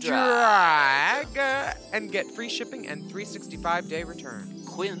QUINCE.com/drag and get free shipping and 365-day return.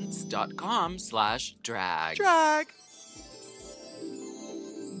 Quince.com/drag. Drag.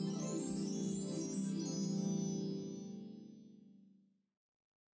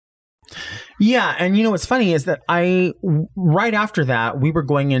 Yeah, and you know what's funny is that right after that, we were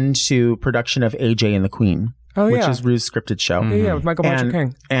going into production of AJ and the Queen. Oh, which yeah. is Rue's scripted show. Yeah, with Michael Patrick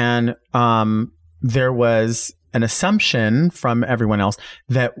King. And there was an assumption from everyone else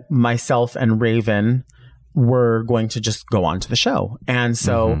that myself and Raven were going to just go on to the show. And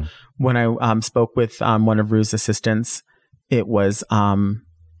so when I spoke with one of Rue's assistants, it was, we're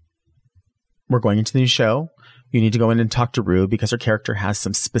going into the new show. You need to go in and talk to Rue because her character has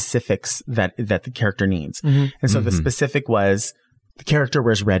some specifics that the character needs. And so the specific was the character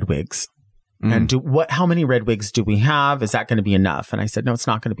wears red wigs. And how many red wigs do we have? Is that going to be enough? And I said, no, it's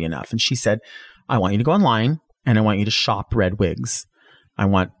not going to be enough. And she said, I want you to go online and I want you to shop red wigs. I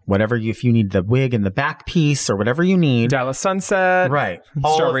want whatever if you need the wig and the back piece or whatever you need. Dallas Sunset. Right.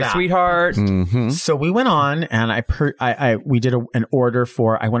 Strawberry Sweetheart. So we went on and we did an order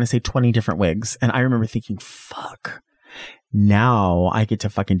for, I want to say 20 different wigs. And I remember thinking, fuck. Now I get to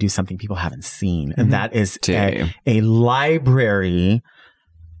fucking do something people haven't seen. And that is a library,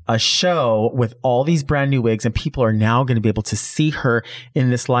 a show with all these brand new wigs, and people are now going to be able to see her in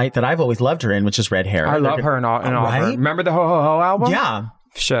this light that I've always loved her in, which is red hair. I love her in all right? her. Remember the Ho Ho Ho album? Yeah.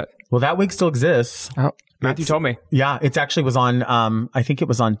 Shit. Well, that wig still exists. Oh, Matthew told me. Yeah, it actually was on, I think it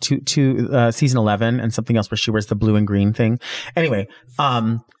was on season 11 and something else where she wears the blue and green thing. Anyway,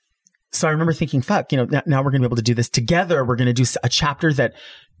 so I remember thinking, fuck, now we're going to be able to do this together. We're going to do a chapter that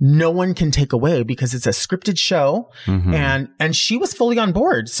no one can take away because it's a scripted show. And she was fully on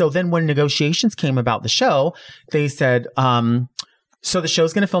board. So then when negotiations came about the show, they said, so the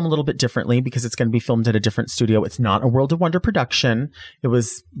show's going to film a little bit differently because it's going to be filmed at a different studio. It's not a World of Wonder production. It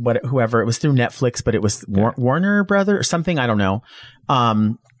was whoever, it was through Netflix, but it was Warner Brother or something. I don't know.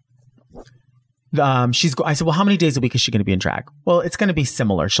 I said, well, how many days a week is she going to be in drag? Well, it's going to be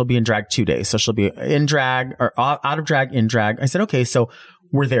similar. She'll be in drag 2 days. So she'll be in drag or out of drag, in drag. I said, okay, so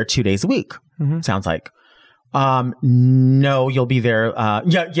we're there 2 days a week. Sounds like. No, you'll be there.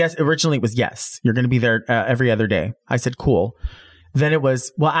 Yes. Originally it was yes. You're going to be there every other day. I said, cool. Then it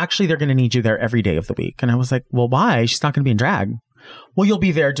was, well, actually they're going to need you there every day of the week. And I was like, well, why? She's not going to be in drag. Well, you'll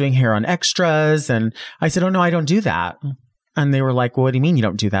be there doing hair on extras. And I said, oh no, I don't do that. And they were like, well, what do you mean you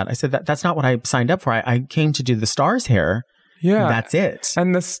don't do that? I said, that's not what I signed up for. I came to do the star's hair. Yeah. That's it.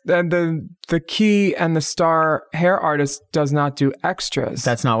 And the key and the star hair artist does not do extras.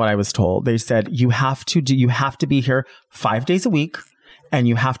 That's not what I was told. They said, you have to be here 5 days a week and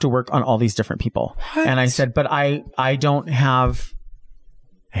you have to work on all these different people. What? And I said, but I don't have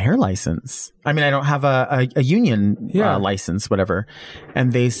a hair license. I mean, I don't have a union license, whatever.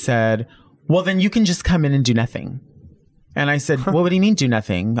 And they said, well, then you can just come in and do nothing. And I said, well, what do you mean do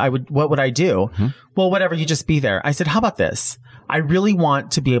nothing? What would I do? Well, whatever, you just be there. I said, how about this? I really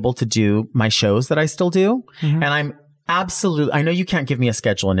want to be able to do my shows that I still do. And I know you can't give me a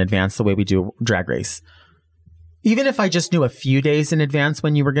schedule in advance the way we do Drag Race. Even if I just knew a few days in advance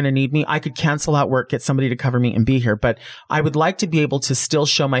when you were going to need me, I could cancel out work, get somebody to cover me and be here. But I would like to be able to still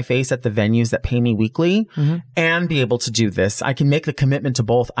show my face at the venues that pay me weekly and be able to do this. I can make the commitment to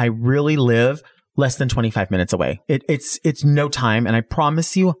both. I really live less than 25 minutes away. It's no time. And I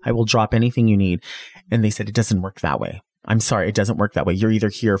promise you, I will drop anything you need. And they said, it doesn't work that way. I'm sorry, it doesn't work that way. You're either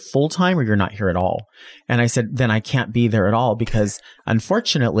here full time or you're not here at all. And I said, then I can't be there at all because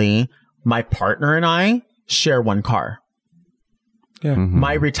unfortunately, my partner and I share one car. Yeah.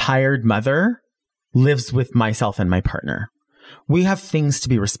 My retired mother lives with myself and my partner. We have things to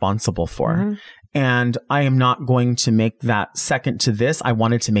be responsible for. And I am not going to make that second to this. I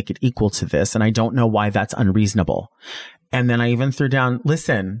wanted to make it equal to this. And I don't know why that's unreasonable. And then I even threw down,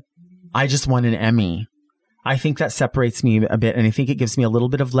 listen, I just won an Emmy. I think that separates me a bit. And I think it gives me a little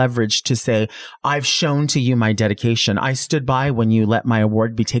bit of leverage to say, I've shown to you my dedication. I stood by when you let my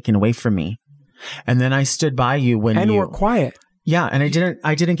award be taken away from me. And then I stood by you when and we're quiet. Yeah. And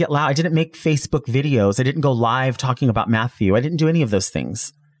I didn't get loud. I didn't make Facebook videos. I didn't go live talking about Matthew. I didn't do any of those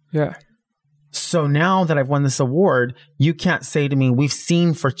things. Yeah. So now that I've won this award, you can't say to me, we've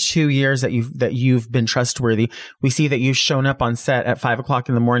seen for 2 years that you've been trustworthy. We see that you've shown up on set at 5 o'clock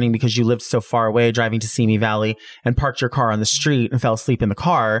in the morning because you lived so far away driving to Simi Valley and parked your car on the street and fell asleep in the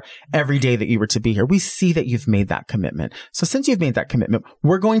car every day that you were to be here. We see that you've made that commitment. So since you've made that commitment,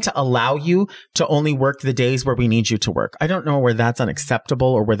 we're going to allow you to only work the days where we need you to work. I don't know where that's unacceptable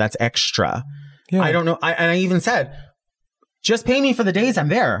or where that's extra. Yeah. I don't know. And I even said, just pay me for the days I'm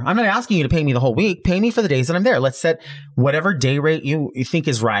there. I'm not asking you to pay me the whole week. Pay me for the days that I'm there. Let's set whatever day rate you think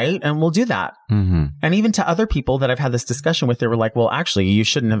is right, and we'll do that. Mm-hmm. And even to other people that I've had this discussion with, they were like, well, actually, you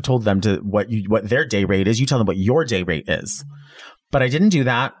shouldn't have told them what their day rate is. You tell them what your day rate is. But I didn't do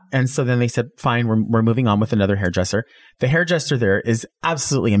that. And so then they said, fine, we're moving on with another hairdresser. The hairdresser there is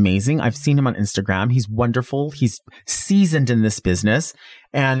absolutely amazing. I've seen him on Instagram. He's wonderful. He's seasoned in this business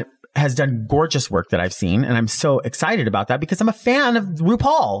and has done gorgeous work that I've seen. And I'm so excited about that because I'm a fan of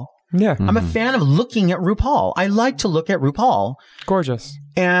RuPaul. Yeah. I'm a fan of looking at RuPaul. I like to look at RuPaul. Gorgeous.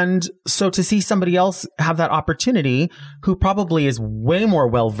 And so to see somebody else have that opportunity who probably is way more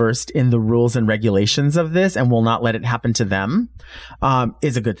well-versed in the rules and regulations of this and will not let it happen to them,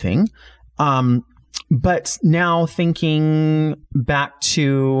 is a good thing. But now thinking back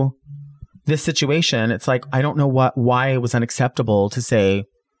to this situation, it's like, I don't know why it was unacceptable to say,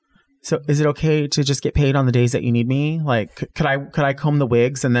 so is it okay to just get paid on the days that you need me? Like, could I comb the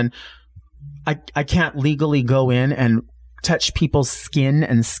wigs and then I can't legally go in and touch people's skin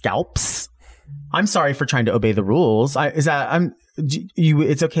and scalps? I'm sorry for trying to obey the rules. It's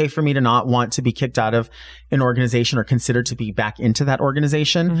okay for me to not want to be kicked out of an organization or considered to be back into that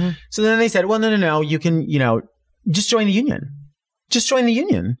organization. Mm-hmm. So then they said, well, no, you can, just join the union. Just join the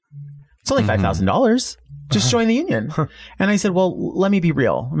union. It's only $5,000. Just join the union. And I said, well, let me be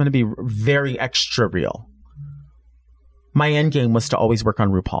real. I'm going to be very extra real. My end game was to always work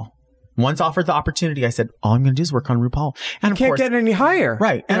on RuPaul. Once offered the opportunity, I said, all I'm going to do is work on RuPaul. And can't get any higher,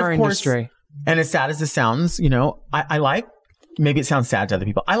 right? In our industry. And as sad as this sounds, I like. Maybe it sounds sad to other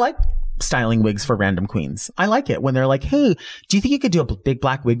people. I like styling wigs for random queens. I like it when they're like, "Hey, do you think you could do a big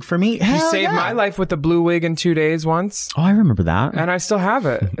black wig for me?" You saved my life with a blue wig in 2 days once. Oh, I remember that, and I still have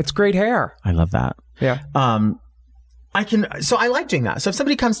it. It's great hair. I love that. Yeah. So I like doing that. So if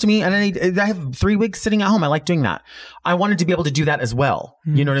somebody comes to me and I have 3 wigs sitting at home, I like doing that. I wanted to be able to do that as well.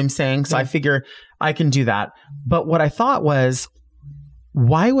 Mm-hmm. You know what I'm saying? So I figure I can do that. But what I thought was,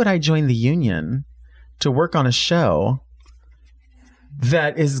 why would I join the union to work on a show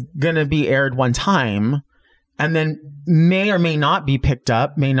that is going to be aired one time and then may or may not be picked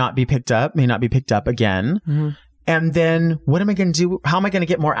up, may not be picked up again? Mm-hmm. And then what am I going to do? How am I going to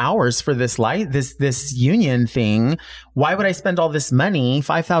get more hours for this union thing? Why would I spend all this money?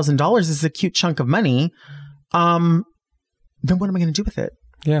 $5,000 is a cute chunk of money. Then what am I going to do with it?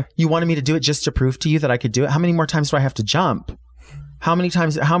 Yeah. You wanted me to do it just to prove to you that I could do it? How many more times do I have to jump? How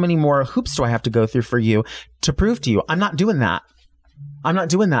many more hoops do I have to go through for you to prove to you? I'm not doing that.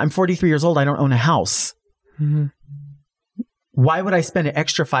 I'm 43 years old. I don't own a house. Mm-hmm. Why would I spend an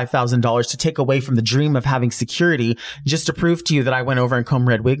extra $5,000 to take away from the dream of having security just to prove to you that I went over and combed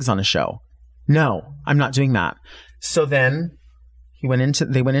red wigs on a show? No, I'm not doing that. So then they went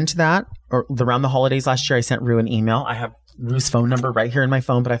into that, or around the holidays last year, I sent Rue an email. I have Rue's phone number right here in my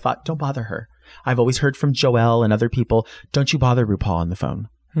phone, but I thought, don't bother her. I've always heard from Joelle and other people, don't you bother RuPaul on the phone.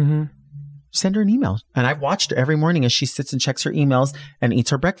 Mm-hmm. Send her an email. And I've watched her every morning as she sits and checks her emails and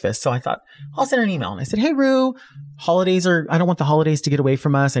eats her breakfast. So I thought, I'll send her an email. And I said, hey, Rue, I don't want the holidays to get away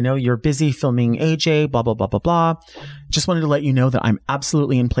from us. I know you're busy filming AJ, blah, blah, blah, blah, blah. Just wanted to let you know that I'm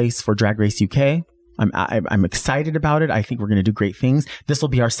absolutely in place for Drag Race UK. I'm excited about it. I think we're going to do great things. This will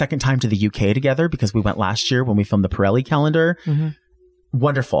be our second time to the UK together because we went last year when we filmed the Pirelli calendar. Mm-hmm.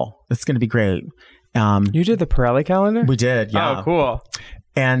 Wonderful. It's going to be great. You did the Pirelli calendar? We did. Yeah. Oh, cool.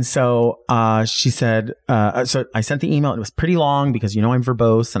 And so she said, so I sent the email. It was pretty long because, I'm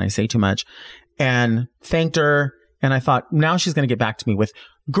verbose and I say too much, and thanked her. And I thought, now she's going to get back to me with,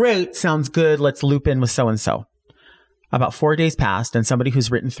 great, sounds good. Let's loop in with so-and-so. About 4 days passed, and somebody who's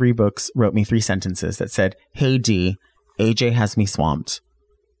written 3 books wrote me 3 sentences that said, hey, D, AJ has me swamped.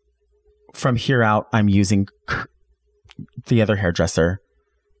 From here out, I'm using the other hairdresser.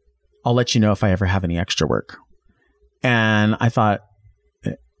 I'll let you know if I ever have any extra work. And I thought,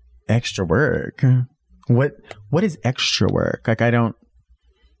 extra work? What is extra work? Like, I'm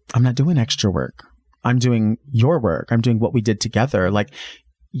not doing extra work. I'm doing your work. I'm doing what we did together. Like,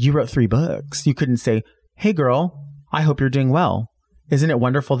 you wrote 3 books. You couldn't say, hey girl, I hope you're doing well. Isn't it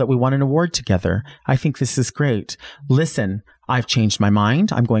wonderful that we won an award together? I think this is great. Listen, I've changed my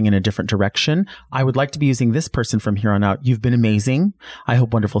mind. I'm going in a different direction. I would like to be using this person from here on out. You've been amazing. I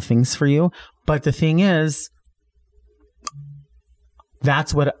hope wonderful things for you. But the thing is,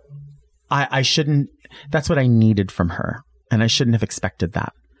 that's what that's what I needed from her. And I shouldn't have expected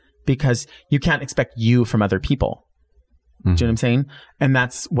that, because you can't expect you from other people. Do you know what I'm saying? And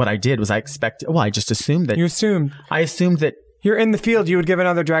that's what I did. I just assumed that. You assumed. I assumed that. You're in the field. You would give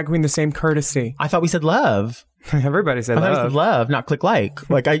another drag queen the same courtesy. I thought we said love. Everybody said love. I thought we said love, not click like.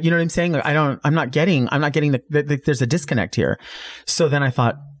 Like, you know what I'm saying? Like, I'm not getting there's a disconnect here. So then I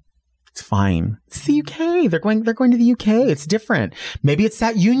thought, it's fine. It's the UK. They're going to the UK. It's different. Maybe it's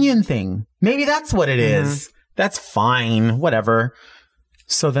that union thing. Maybe that's what it is. That's fine. Whatever.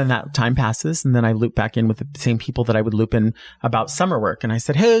 So then that time passes, and then I loop back in with the same people that I would loop in about summer work. And I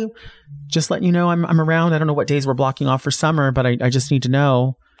said, hey, just letting you know I'm around. I don't know what days we're blocking off for summer, but I just need to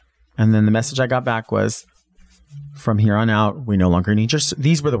know. And then the message I got back was, from here on out, we no longer need your,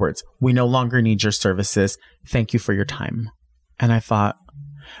 these were the words, we no longer need your services. Thank you for your time. And I thought,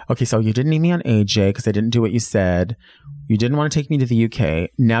 okay, so you didn't need me on AJ because I didn't do what you said. You didn't want to take me to the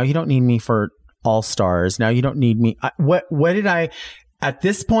UK. Now you don't need me for All Stars. Now you don't need me. What did I... At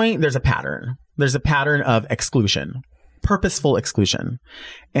this point, there's a pattern. There's a pattern of exclusion, purposeful exclusion.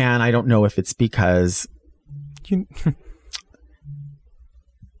 And I don't know if it's because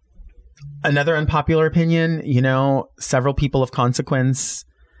another unpopular opinion, several people of consequence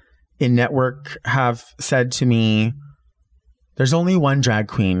in network have said to me, there's only one drag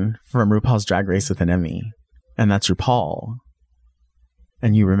queen from RuPaul's Drag Race with an Emmy, and that's RuPaul.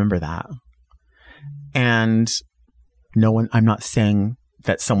 And you remember that. And I'm not saying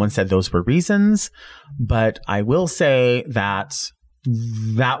that someone said those were reasons, but I will say that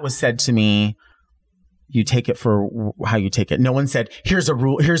was said to me. You take it for how you take it. No one said, here's a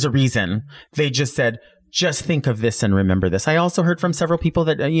rule, here's a reason. They just said, just think of this and remember this. I also heard from several people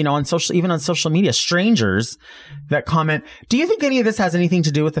that, even on social media, strangers that comment, do you think any of this has anything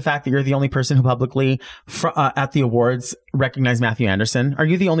to do with the fact that you're the only person who publicly at the awards recognized Matthew Anderson? Are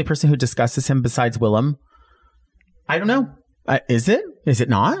you the only person who discusses him besides Willem? I don't know. Is it? Is it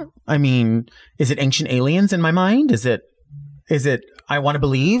not? I mean, is it Ancient Aliens in my mind? Is it I want to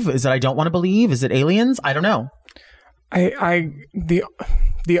believe? Is it I don't want to believe? Is it aliens? I don't know.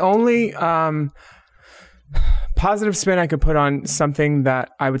 The only positive spin I could put on something that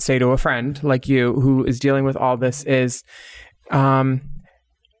I would say to a friend like you who is dealing with all this is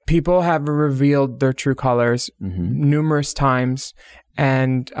people have revealed their true colors numerous times,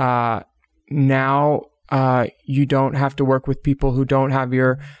 and now you don't have to work with people who don't have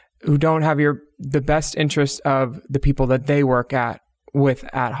the best interest of the people that they work with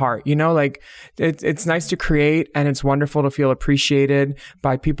at heart. Like it's nice to create, and it's wonderful to feel appreciated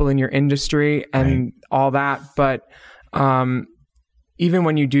by people in your industry and all that. But even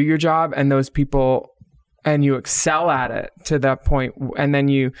when you do your job and those people and you excel at it to that point, and then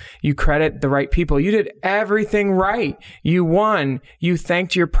you credit the right people. You did everything right. You won. You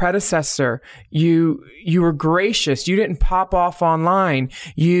thanked your predecessor. You were gracious. You didn't pop off online.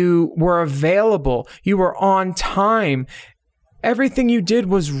 You were available. You were on time. Everything you did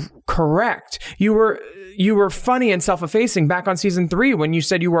was correct. You were funny and self-effacing back on season 3 when you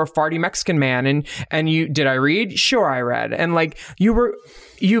said you were a farty Mexican man, and you did I read? Sure, I read. And like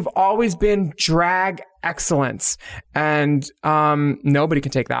you've always been drag excellence, and nobody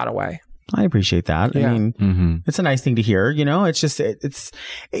can take that away. I appreciate that. Yeah. I mean, it's a nice thing to hear. It's just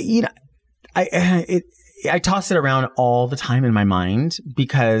I toss it around all the time in my mind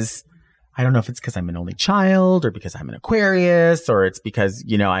because I don't know if it's because I'm an only child or because I'm an Aquarius or it's because,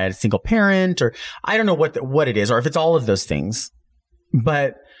 I had a single parent or I don't know what it is or if it's all of those things.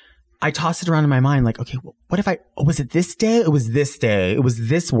 But I toss it around in my mind like, okay, what if was it this day? It was this day. It was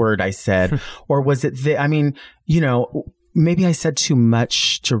this word I said. Or was it maybe I said too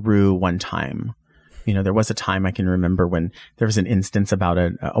much to Rue one time. There was a time I can remember when there was an instance about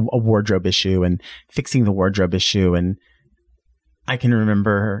a wardrobe issue and fixing the wardrobe issue. And I can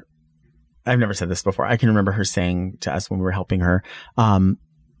remember, I've never said this before. I can remember her saying to us when we were helping her, am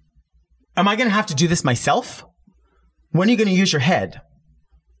I going to have to do this myself? When are you going to use your head?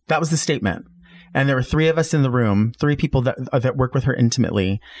 That was the statement. And there were 3 of us in the room, 3 people that work with her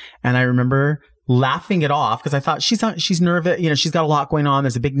intimately. And I remember laughing it off because I thought she's nervous. You know, she's got a lot going on.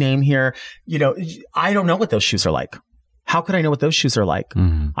 There's a big name here. You know, I don't know what those shoes are like. How could I know what those shoes are like?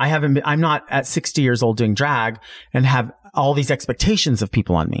 Mm-hmm. I'm not at 60 years old doing drag and have all these expectations of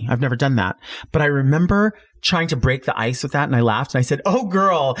people on me. I've never done that. But I remember trying to break the ice with that. And I laughed and I said, oh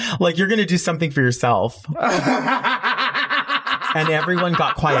girl, like you're going to do something for yourself. And everyone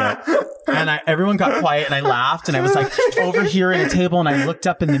got quiet. Everyone got quiet and I laughed and I was like over here at a table and I looked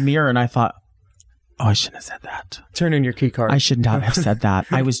up in the mirror and I thought, oh, I shouldn't have said that. Turn in your key card. I should not have said that.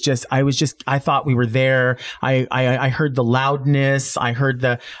 I thought we were there. I heard the loudness.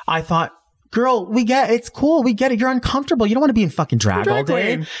 I thought, girl, it's cool. We get it. You're uncomfortable. You don't want to be in fucking drag all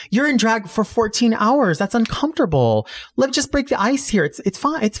day. You're in drag for 14 hours. That's uncomfortable. Let's just break the ice here. It's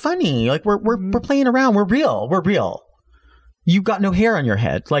fine. It's funny. Like we're playing around. We're real. You got no hair on your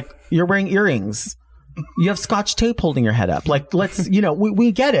head. Like you're wearing earrings. You have scotch tape holding your head up. Like, let's,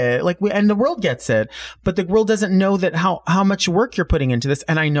 we get it. Like, and the world gets it, but the world doesn't know that how much work you're putting into this.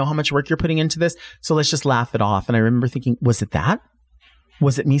 And I know how much work you're putting into this. So let's just laugh it off. And I remember thinking, was it that?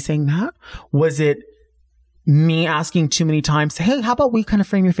 Was it me saying that? Was it me asking too many times, hey, how about we kind of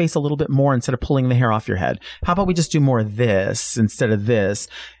frame your face a little bit more instead of pulling the hair off your head? How about we just do more of this instead of this?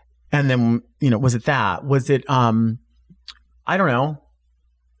 And then, was it that? Was it, I don't know.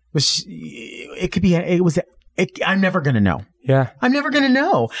 It could be, I'm never going to know. Yeah. I'm never going to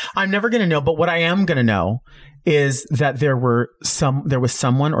know. But what I am going to know is that there was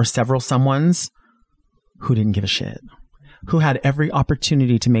someone or several someones who didn't give a shit, who had every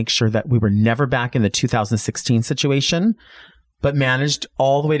opportunity to make sure that we were never back in the 2016 situation, but managed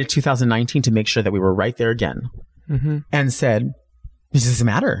all the way to 2019 to make sure that we were right there again. Mm-hmm. And said, it doesn't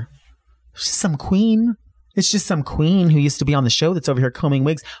matter. It's just some queen. It's just some queen who used to be on the show that's over here combing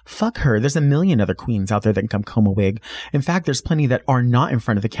wigs. Fuck her. There's a million other queens out there that can come comb a wig. In fact, there's plenty that are not in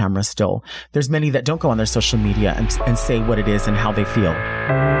front of the camera still. There's many that don't go on their social media and say what it is and how they feel.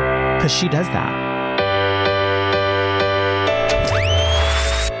 Because she does that.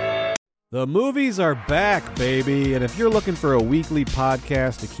 The movies are back, baby, and if you're looking for a weekly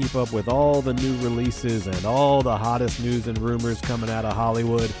podcast to keep up with all the new releases and all the hottest news and rumors coming out of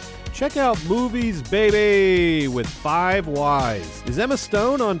Hollywood, check out Movies Baby with 5 Ys. Is Emma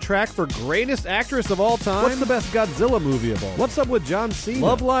Stone on track for greatest actress of all time? What's the best Godzilla movie of all? What's up with John Cena?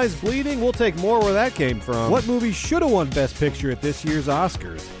 Love Lies Bleeding? We'll take more where that came from. What movie should have won Best Picture at this year's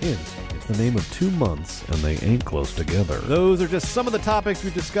Oscars? Hint. The name of 2 months, and they ain't close together. Those are just some of the topics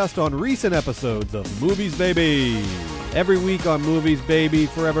we've discussed on recent episodes of Movies Baby. Every week on Movies Baby,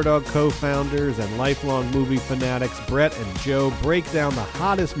 Forever Dog co-founders and lifelong movie fanatics Brett and Joe break down the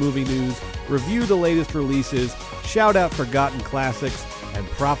hottest movie news, review the latest releases, shout out forgotten classics, and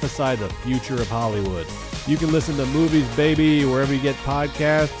prophesy the future of Hollywood. You can listen to Movies Baby wherever you get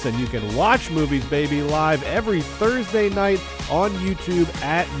podcasts, and you can watch Movies Baby live every Thursday night on YouTube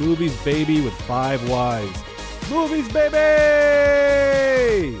at Movies Baby with 5 Ys. Movies Baby!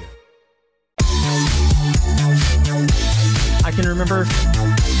 I can remember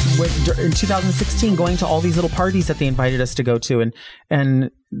in 2016 going to all these little parties that they invited us to go to,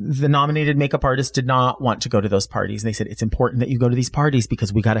 and the nominated makeup artist did not want to go to those parties. And they said, it's important that you go to these parties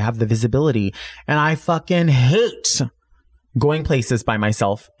because we got to have the visibility. And I fucking hate going places by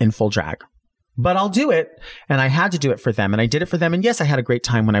myself in full drag. But I'll do it. And I had to do it for them. And I did it for them. And yes, I had a great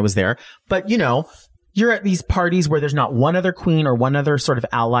time when I was there. But you're at these parties where there's not one other queen or one other sort of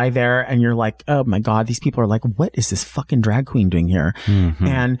ally there. And you're like, oh my God, these people are like, what is this fucking drag queen doing here? Mm-hmm.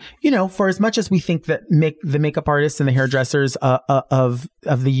 And, for as much as we think that the makeup artists and the hairdressers of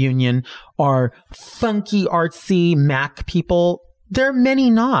the union are funky, artsy Mac people, there are many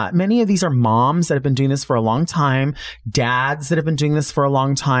not. Many of these are moms that have been doing this for a long time, dads that have been doing this for a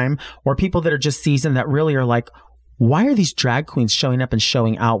long time, or people that are just seasoned that really are like, why are these drag queens showing up and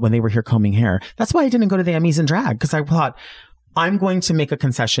showing out when they were here combing hair? That's why I didn't go to the Emmys in drag, because I thought, I'm going to make a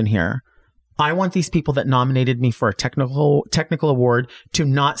concession here. I want these people that nominated me for a technical award to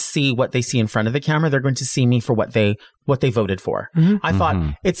not see what they see in front of the camera. They're going to see me for what they voted for. Mm-hmm. I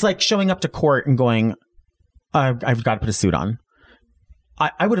thought it's like showing up to court and going, I've got to put a suit on.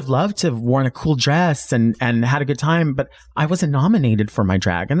 I would have loved to have worn a cool dress and had a good time, but I wasn't nominated for my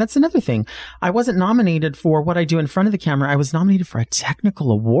drag. And that's another thing. I wasn't nominated for what I do in front of the camera. I was nominated for a technical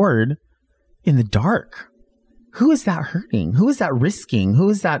award in the dark. Who is that hurting? Who is that risking?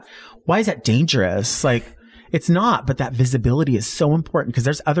 Why is that dangerous? Like, it's not, but that visibility is so important because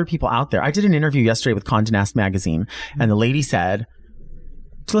there's other people out there. I did an interview yesterday with Condé Nast Magazine, and the lady said,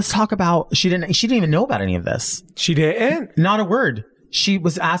 so let's talk about, she didn't even know about any of this. She didn't? Not a word. She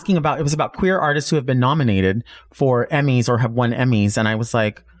was asking it was about queer artists who have been nominated for Emmys or have won Emmys. And I was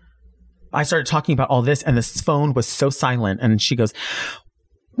like, I started talking about all this and this phone was so silent. And she goes,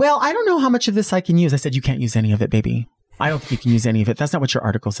 well, I don't know how much of this I can use. I said, you can't use any of it, baby. I don't think you can use any of it. That's not what your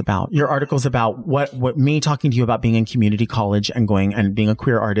article's about. Your article's about what me talking to you about being in community college and going and being a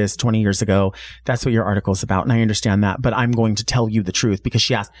queer artist 20 years ago. That's what your article's about. And I understand that, but I'm going to tell you the truth because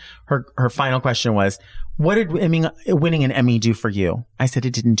she asked her final question was, what did winning an Emmy do for you? I said,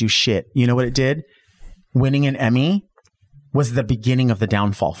 it didn't do shit. You know what it did? Winning an Emmy was the beginning of the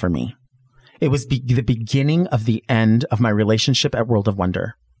downfall for me. It was the beginning of the end of my relationship at World of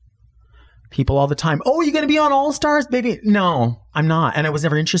Wonder. People all the time, oh, you're going to be on All Stars, baby? No, I'm not. And I was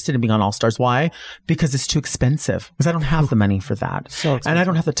never interested in being on All Stars. Why? Because it's too expensive. Because I don't have the money for that. And I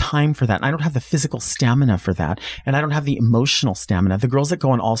don't have the time for that. And I don't have the physical stamina for that. And I don't have the emotional stamina. The girls that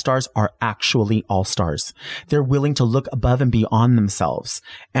go on All Stars are actually All Stars. They're willing to look above and beyond themselves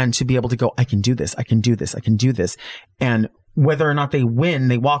and to be able to go, I can do this. I can do this. I can do this. And whether or not they win,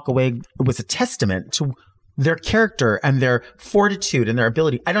 they walk away. It was a testament to their character and their fortitude and their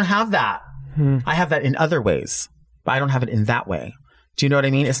ability. I don't have that. I have that in other ways, but I don't have it in that way. Do you know what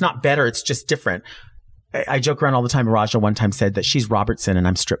I mean? It's not better. It's just different. I joke around all the time. Raja one time said that she's Robertson and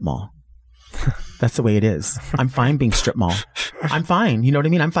I'm strip mall. That's the way it is. I'm fine being strip mall. I'm fine. You know what I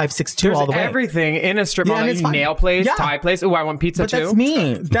mean? I'm 5'6" all the way. Everything in a strip mall. Nail place, tie place. Oh, I want pizza too. That's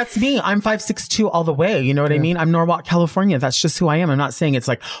me. That's me. I'm 5'6" all the way. You know what I mean? I'm Norwalk, California. That's just who I am. I'm not saying it's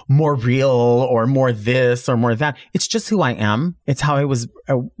like more real or more this or more that. It's just who I am. It's how I was.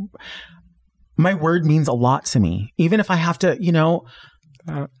 My word means a lot to me. Even if I have to,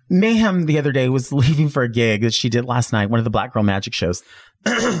 Mayhem the other day was leaving for a gig that she did last night, one of the Black Girl Magic shows.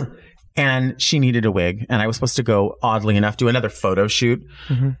 And she needed a wig. And I was supposed to go, oddly enough, do another photo shoot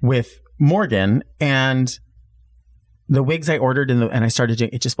with Morgan. And the wigs I ordered and I started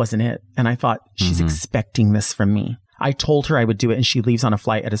doing, it just wasn't it. And I thought, she's expecting this from me. I told her I would do it and she leaves on a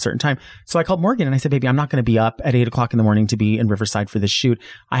flight at a certain time. So I called Morgan and I said, baby, I'm not going to be up at 8:00 in the morning to be in Riverside for this shoot.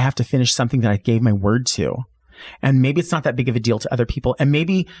 I have to finish something that I gave my word to. And maybe it's not that big of a deal to other people. And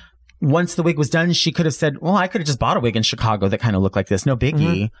maybe once the wig was done, she could have said, well, I could have just bought a wig in Chicago that kind of looked like this. No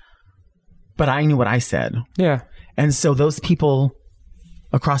biggie. But I knew what I said. Yeah. And so those people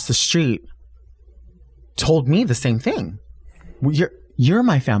across the street told me the same thing. You're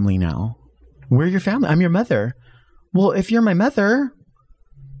my family now. We're your family. I'm your mother. Well, if you're my mother,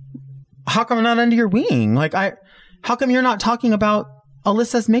 how come I'm not under your wing? How come you're not talking about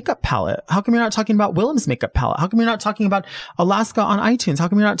Alyssa's makeup palette? How come you're not talking about Willem's makeup palette? How come you're not talking about Alaska on iTunes? How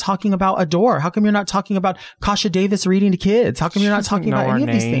come you're not talking about Adore? How come you're not talking about Kasha Davis reading to kids? How come you're not talking about any of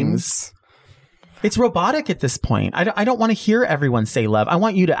these things? It's robotic at this point. I don't want to hear everyone say love. I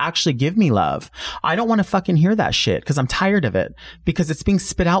want you to actually give me love. I don't want to fucking hear that shit because I'm tired of it because it's being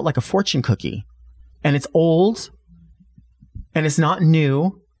spit out like a fortune cookie and it's old. And it's not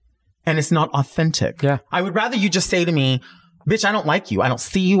new, and it's not authentic. Yeah. I would rather you just say to me, bitch, I don't like you. I don't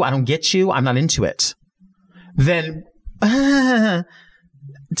see you. I don't get you. I'm not into it. Than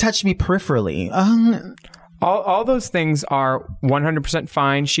touch me peripherally. All those things are 100%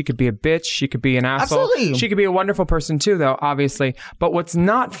 fine. She could be a bitch. She could be an asshole. Absolutely. She could be a wonderful person too, though, obviously. But what's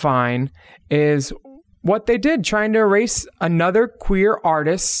not fine is what they did, trying to erase another queer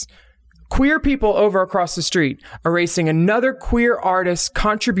artist's queer people over across the street, erasing another queer artist's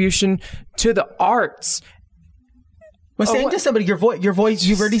contribution to the arts. Well, saying to somebody, your voice,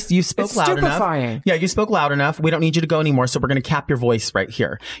 you spoke loud enough. Yeah, you spoke loud enough. We don't need you to go anymore, so we're going to cap your voice right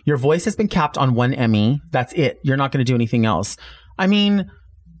here. Your voice has been capped on one Emmy. That's it. You're not going to do anything else. I mean,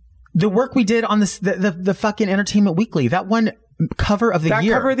 the work we did on the fucking Entertainment Weekly, that one cover of the year. That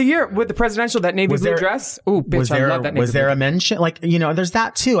cover of the year with the presidential, that navy blue dress. Ooh, bitch, I love that navy blue. Was there a mention? There's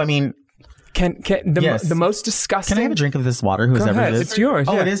that too. I mean... The most disgusting... Can I have a drink of this water? Whoever it is. It's yours.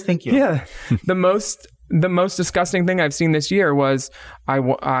 Oh, yeah. It is? Thank you. Yeah. The most disgusting thing I've seen this year was I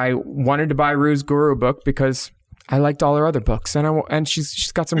wanted to buy Rue's Guru book because I liked all her other books and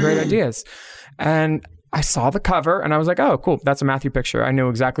she's got some great ideas. And I saw the cover and I was like, oh, cool. That's a Matthew picture. I knew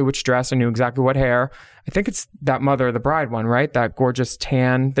exactly which dress. I knew exactly what hair. I think it's that Mother of the Bride one, right? That gorgeous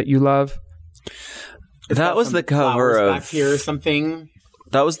tan that you love. That was the cover of... back here or something...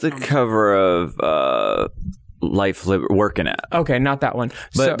 That was the cover of Life Working At. Okay, not that one.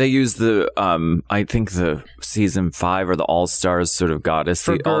 But they used the, I think the season 5 or the All Stars sort of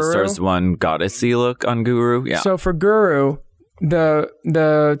goddessy, All Stars 1 goddessy look on Guru. Yeah. So for Guru,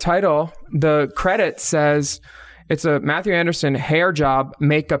 the title, the credit says it's a Matthew Anderson hair job,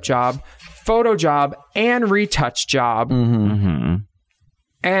 makeup job, photo job, and retouch job. Mm-hmm.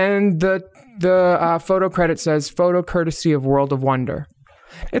 And the photo credit says photo courtesy of World of Wonder.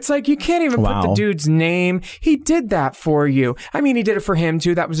 It's like you can't even put the dude's name. He did that for you. I mean, he did it for him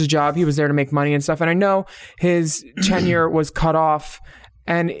too. That was his job. He was there to make money and stuff. And I know his tenure was cut off,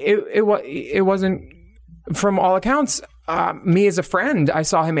 and it wasn't, from all accounts, me as a friend, I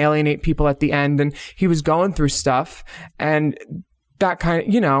saw him alienate people at the end, and he was going through stuff, and that kind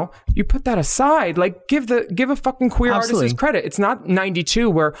of, you put that aside, like give a fucking queer artist his credit. It's not 92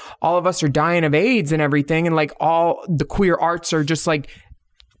 where all of us are dying of AIDS and everything, and like all the queer arts are just like,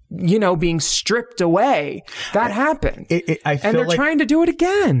 being stripped away. That happened. I feel and they're trying to do it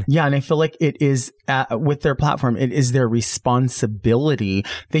again. Yeah. And I feel like it is, with their platform, it is their responsibility.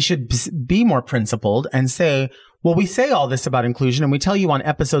 They should be more principled and say, well, we say all this about inclusion and we tell you on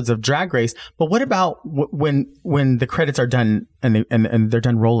episodes of Drag Race, but what about when the credits are done and they're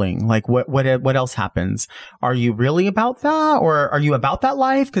done rolling? Like what else happens? Are you really about that, or are you about that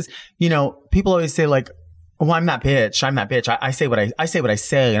life? Because, people always say like, well, I'm that bitch. I say what I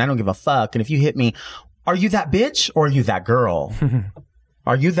say and I don't give a fuck. And if you hit me, are you that bitch or are you that girl?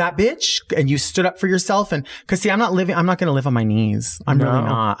 Are you that bitch? And you stood up for yourself? And cause see, I'm not going to live on my knees. I'm really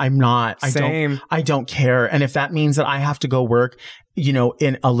not. I'm not. I don't care. And if that means that I have to go work,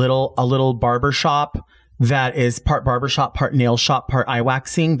 in a little barber shop that is part barbershop, part nail shop, part eye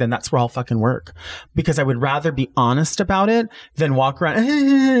waxing, then that's where I'll fucking work. Because I would rather be honest about it than walk around,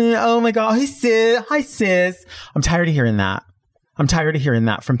 oh my God, hi sis. I'm tired of hearing that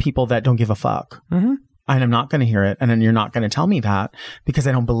from people that don't give a fuck. Mm-hmm. And I'm not going to hear it. And then you're not going to tell me that because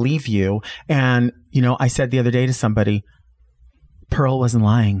I don't believe you. And, I said the other day to somebody, Pearl wasn't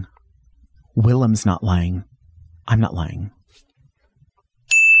lying. Willem's not lying. I'm not lying.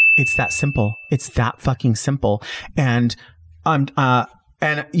 It's that simple. It's that fucking simple. And, there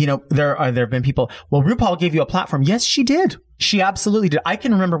have been people, well, RuPaul gave you a platform. Yes, she did. She absolutely did. I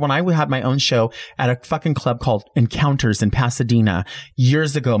can remember when I had my own show at a fucking club called Encounters in Pasadena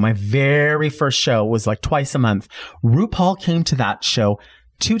years ago. My very first show was like twice a month. RuPaul came to that show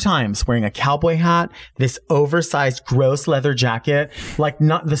 2 times wearing a cowboy hat, this oversized gross leather jacket. Like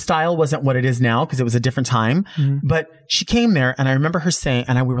not the style wasn't what it is now because it was a different time. Mm-hmm. But she came there and I remember her saying,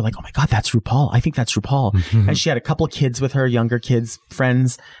 and we were like, oh my God, that's RuPaul. I think that's RuPaul. Mm-hmm. And she had a couple of kids with her, younger kids,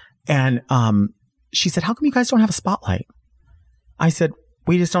 friends. And she said, how come you guys don't have a spotlight? I said,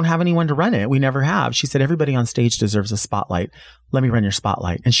 we just don't have anyone to run it. We never have. She said, everybody on stage deserves a spotlight. Let me run your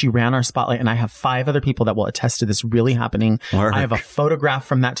spotlight. And she ran our spotlight. And I have 5 other people that will attest to this really happening. Work. I have a photograph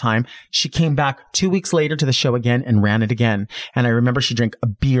from that time. She came back 2 weeks later to the show again and ran it again. And I remember she drank a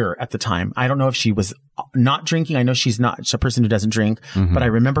beer at the time. I don't know if she was not drinking. I know she's not a person who doesn't drink, but I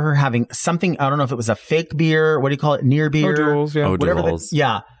remember her having something. I don't know if it was a fake beer. What do you call it? Near beer. O'Doul's, yeah. Whatever.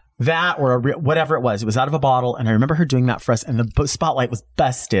 Yeah. That or whatever it was out of a bottle. And I remember her doing that for us. And the spotlight was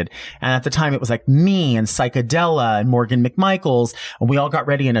busted. And at the time it was like me and Psychedella and Morgan McMichaels. And we all got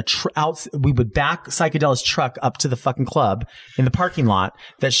ready in we would back Psychedella's truck up to the fucking club in the parking lot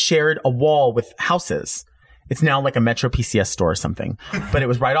that shared a wall with houses. It's now like a Metro PCS store or something, but it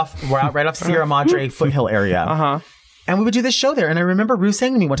was right off Sierra Madre foothill area. Uh-huh. And we would do this show there. And I remember Ru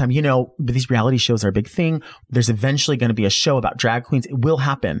saying to me one time, these reality shows are a big thing. There's eventually going to be a show about drag queens. It will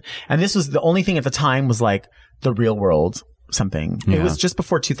happen. And this was the only thing at the time was like The Real World something. Yeah. It was just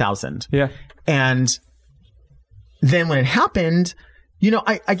before 2000. Yeah. And then when it happened,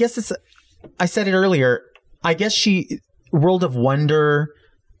 I guess I said it earlier. I guess World of Wonder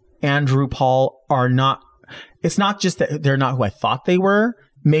and RuPaul are not, it's not just that they're not who I thought they were.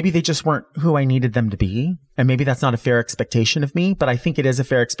 Maybe they just weren't who I needed them to be. And maybe that's not a fair expectation of me, but I think it is a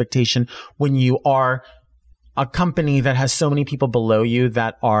fair expectation when you are a company that has so many people below you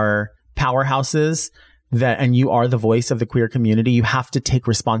that are powerhouses and you are the voice of the queer community. You have to take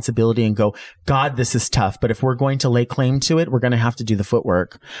responsibility and go, God, this is tough. But if we're going to lay claim to it, we're going to have to do the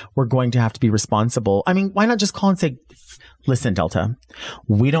footwork. We're going to have to be responsible. I mean, why not just call and say, listen, Delta,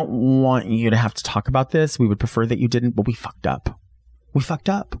 we don't want you to have to talk about this. We would prefer that you didn't, but we fucked up. We fucked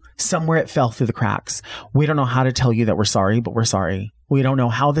up. Somewhere it fell through the cracks. We don't know how to tell you that we're sorry, but we're sorry. We don't know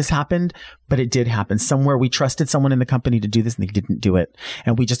how this happened, but it did happen. Somewhere we trusted someone in the company to do this and they didn't do it.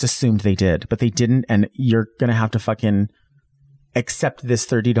 And we just assumed they did, but they didn't. And you're going to have to fucking accept this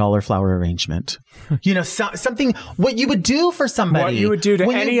 $30 flower arrangement. Something, what you would do for somebody. What you would do to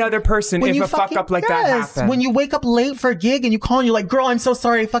any other person if a fuck up like that happened. When you wake up late for a gig and you call and you're like, girl, I'm so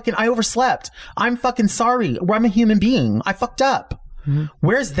sorry. I overslept. I'm fucking sorry. I'm a human being. I fucked up. Mm-hmm.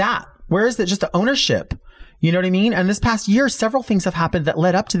 Where's that? Where is that? Just the ownership? You know what I mean? And this past year, several things have happened that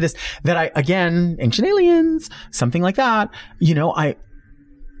led up to this that Ancient Aliens, something like that.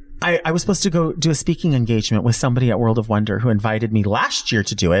 I was supposed to go do a speaking engagement with somebody at World of Wonder who invited me last year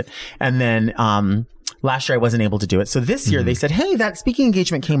to do it. And then, Last year I wasn't able to do it. So this year they said, hey, that speaking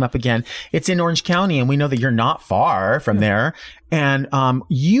engagement came up again. It's in Orange County, and we know that you're not far from there. And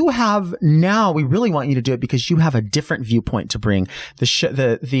you have now, we really want you to do it because you have a different viewpoint to bring.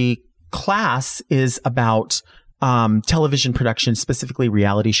 The class is about television production, specifically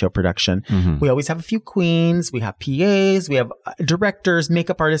reality show production. We always have a few queens. We have PAs. We have directors,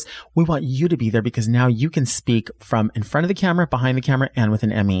 makeup artists. We want you to be there because now you can speak from in front of the camera, behind the camera, and with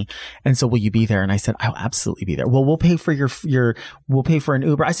an Emmy. And so will you be there? And I said, I'll absolutely be there. Well, we'll pay for we'll pay for an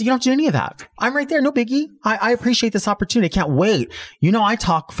Uber. I said, you don't have to do any of that. I'm right there. No biggie. I appreciate this opportunity. I can't wait. You know, I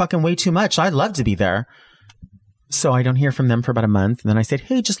talk fucking way too much. I'd love to be there. So I don't hear from them for about a month. And then I said,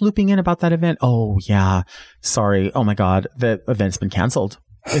 hey, just looping in about that event. Oh, yeah. Sorry. Oh, my God. The event's been canceled.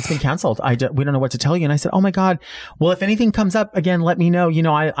 It's been canceled. We don't know what to tell you. And I said, oh, my God. Well, if anything comes up, again, let me know. You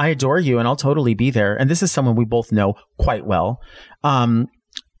know, I adore you and I'll totally be there. And this is someone we both know quite well. And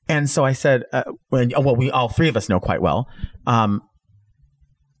so I said, we all three of us know quite well.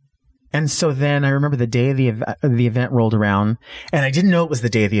 And so then I remember the day of the event rolled around, and I didn't know it was the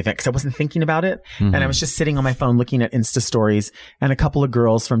day of the event because I wasn't thinking about it. And I was just sitting on my phone looking at Insta stories, and a couple of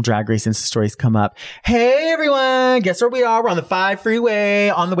girls from Drag Race Insta stories come up. Hey, everyone. Guess where we are? We're on the 5 freeway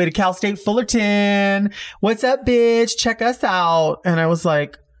on the way to Cal State Fullerton. What's up, bitch? Check us out. And I was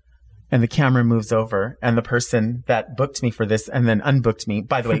like, and the camera moves over, and the person that booked me for this and then unbooked me,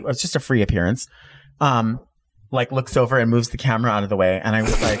 by the way, it was just a free appearance, looks over and moves the camera out of the way. And I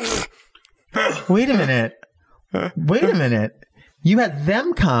was like, wait a minute. You had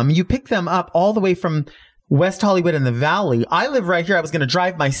them come. You picked them up all the way from West Hollywood in the Valley. I live right here. I was going to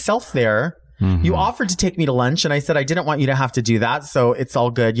drive myself there. You offered to take me to lunch, and I said I didn't want you to have to do that. So it's all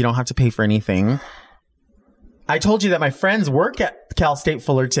good. You don't have to pay for anything. I told you that my friends work at Cal State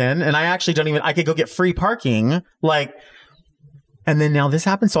Fullerton, and I actually I could go get free parking. And then now this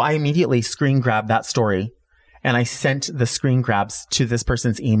happened. So I immediately screen grabbed that story. And I sent the screen grabs to this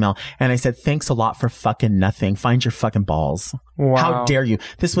person's email. And I said, thanks a lot for fucking nothing. Find your fucking balls. Wow. How dare you?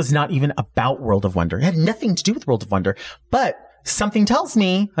 This was not even about World of Wonder. It had nothing to do with World of Wonder. But something tells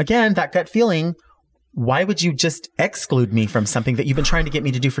me, again, that gut feeling, why would you just exclude me from something that you've been trying to get me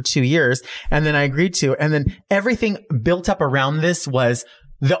to do for 2 years? And then I agreed to. And then everything built up around this was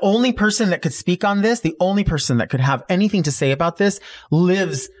the only person that could speak on this, the only person that could have anything to say about this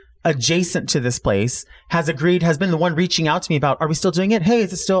lives adjacent to this place, has agreed, has been the one reaching out to me about, are we still doing it? Hey,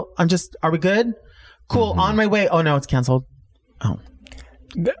 is it still, are we good? Cool. On my way. Oh no, it's canceled. Oh.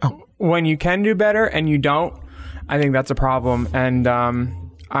 When you can do better and you don't, I think that's a problem. And, we're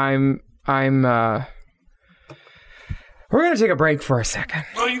going to take a break for a second.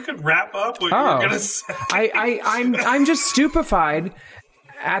 Well, you could wrap up what you were going to say. I'm just stupefied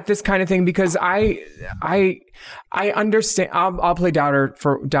at this kind of thing because I understand. I'll play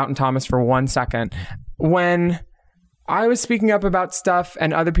Doubting Thomas for 1 second. When I was speaking up about stuff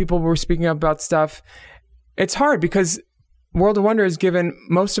and other people were speaking up about stuff, it's hard because World of Wonder has given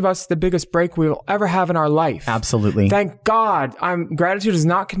most of us the biggest break we will ever have in our life. Absolutely. Thank God. Gratitude is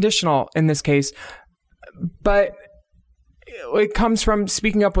not conditional in this case, but it comes from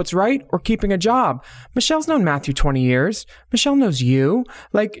speaking up what's right or keeping a job. Michelle's known Matthew 20 years. Michelle knows you.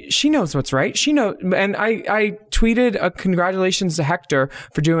 She knows what's right. She knows. And I tweeted a congratulations to Hector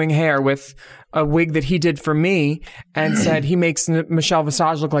for doing hair with a wig that he did for me and said he makes Michelle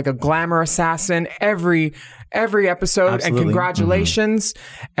Visage look like a glamour assassin every episode. Absolutely. And congratulations.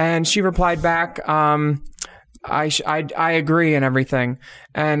 And she replied back, I agree and everything.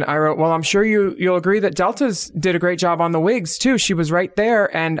 And I wrote, well, I'm sure you'll agree that Delta's did a great job on the wigs too. She was right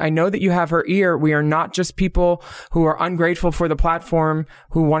there. And I know that you have her ear. We are not just people who are ungrateful for the platform,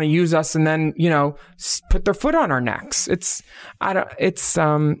 who want to use us and then, put their foot on our necks.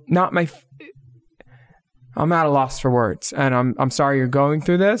 I'm at a loss for words, and I'm sorry you're going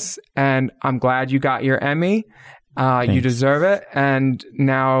through this, and I'm glad you got your Emmy. You deserve it. And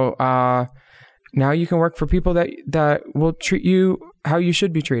now you can work for people that will treat you how you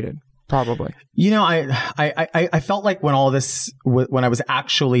should be treated, probably. I felt like when all this, when I was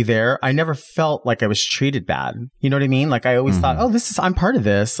actually there, I never felt like I was treated bad. You know what I mean? I always thought, I'm part of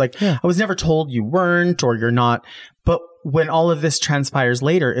this. I was never told you weren't or you're not. But when all of this transpires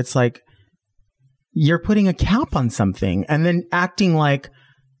later, it's like you're putting a cap on something and then acting like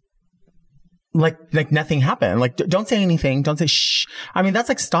nothing happened. Don't say anything. Don't say shh. I mean, that's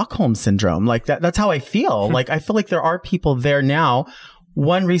like Stockholm syndrome. That's how I feel. I feel like there are people there now.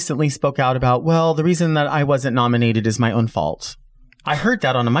 One recently spoke out about, well, the reason that I wasn't nominated is my own fault. I heard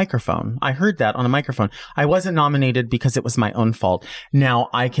that on a microphone. I wasn't nominated because it was my own fault. Now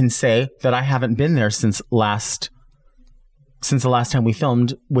I can say that I haven't been there since last since the last time we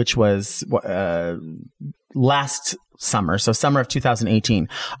filmed, which was last summer, so summer of 2018.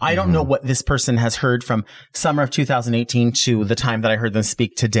 I don't know what this person has heard from summer of 2018 to the time that I heard them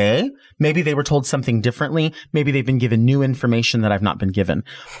speak today. Maybe they were told something differently. Maybe they've been given new information that I've not been given.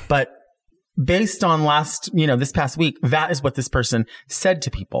 But based on this past week, that is what this person said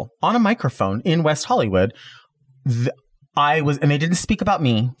to people on a microphone in West Hollywood. And they didn't speak about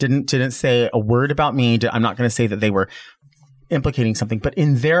me, didn't say a word about me. I'm not going to say that they were implicating something, but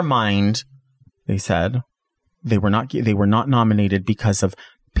in their mind, they said they were not nominated because of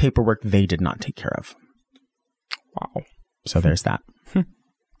paperwork they did not take care of. Wow. So there's that.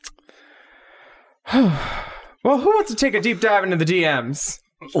 Well, who wants to take a deep dive into the DMs?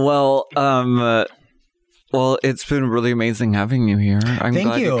 Well, it's been really amazing having you here. I'm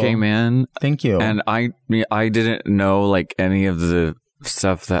glad you came in. Thank you. And I didn't know like any of the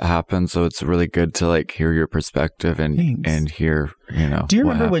stuff that happened, so it's really good to like hear your perspective and hear, Do you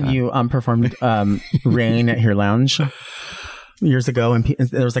remember when you performed Rain at Here Lounge years ago, and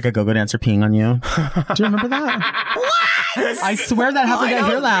there was like a go-go dancer peeing on you? Do you remember that? What? I swear that happened at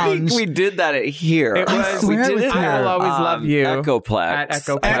Here Lounge. We did that at Here. I swear it was Here. I'll always love you. Echoplex. At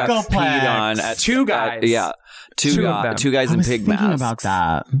Echoplex. Peed on at two guys. Two guys in pig masks. I was thinking about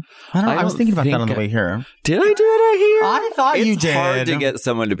that. I was thinking about that on the way here. Did I do it at Here? I thought you did. It's hard to get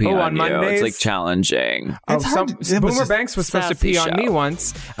someone to pee on you. Mondays? It's like challenging. Boomer Banks was supposed to pee on me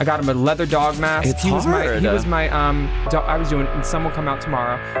once. I got him a leather dog mask. It's hard. He was my dog. I was doing it, and Sun will come out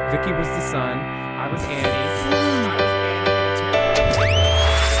tomorrow. Vicky was the son. I was Annie.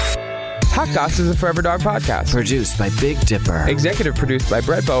 Hot Goss is a Forever Dog podcast. Produced by Big Dipper. Executive produced by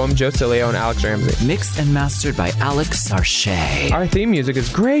Brett Boehm, Joe Cilio, and Alex Ramsey. Mixed and mastered by Alex Sarche. Our theme music is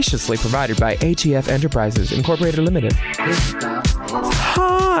graciously provided by ATF Enterprises, Incorporated Limited.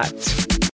 Hot!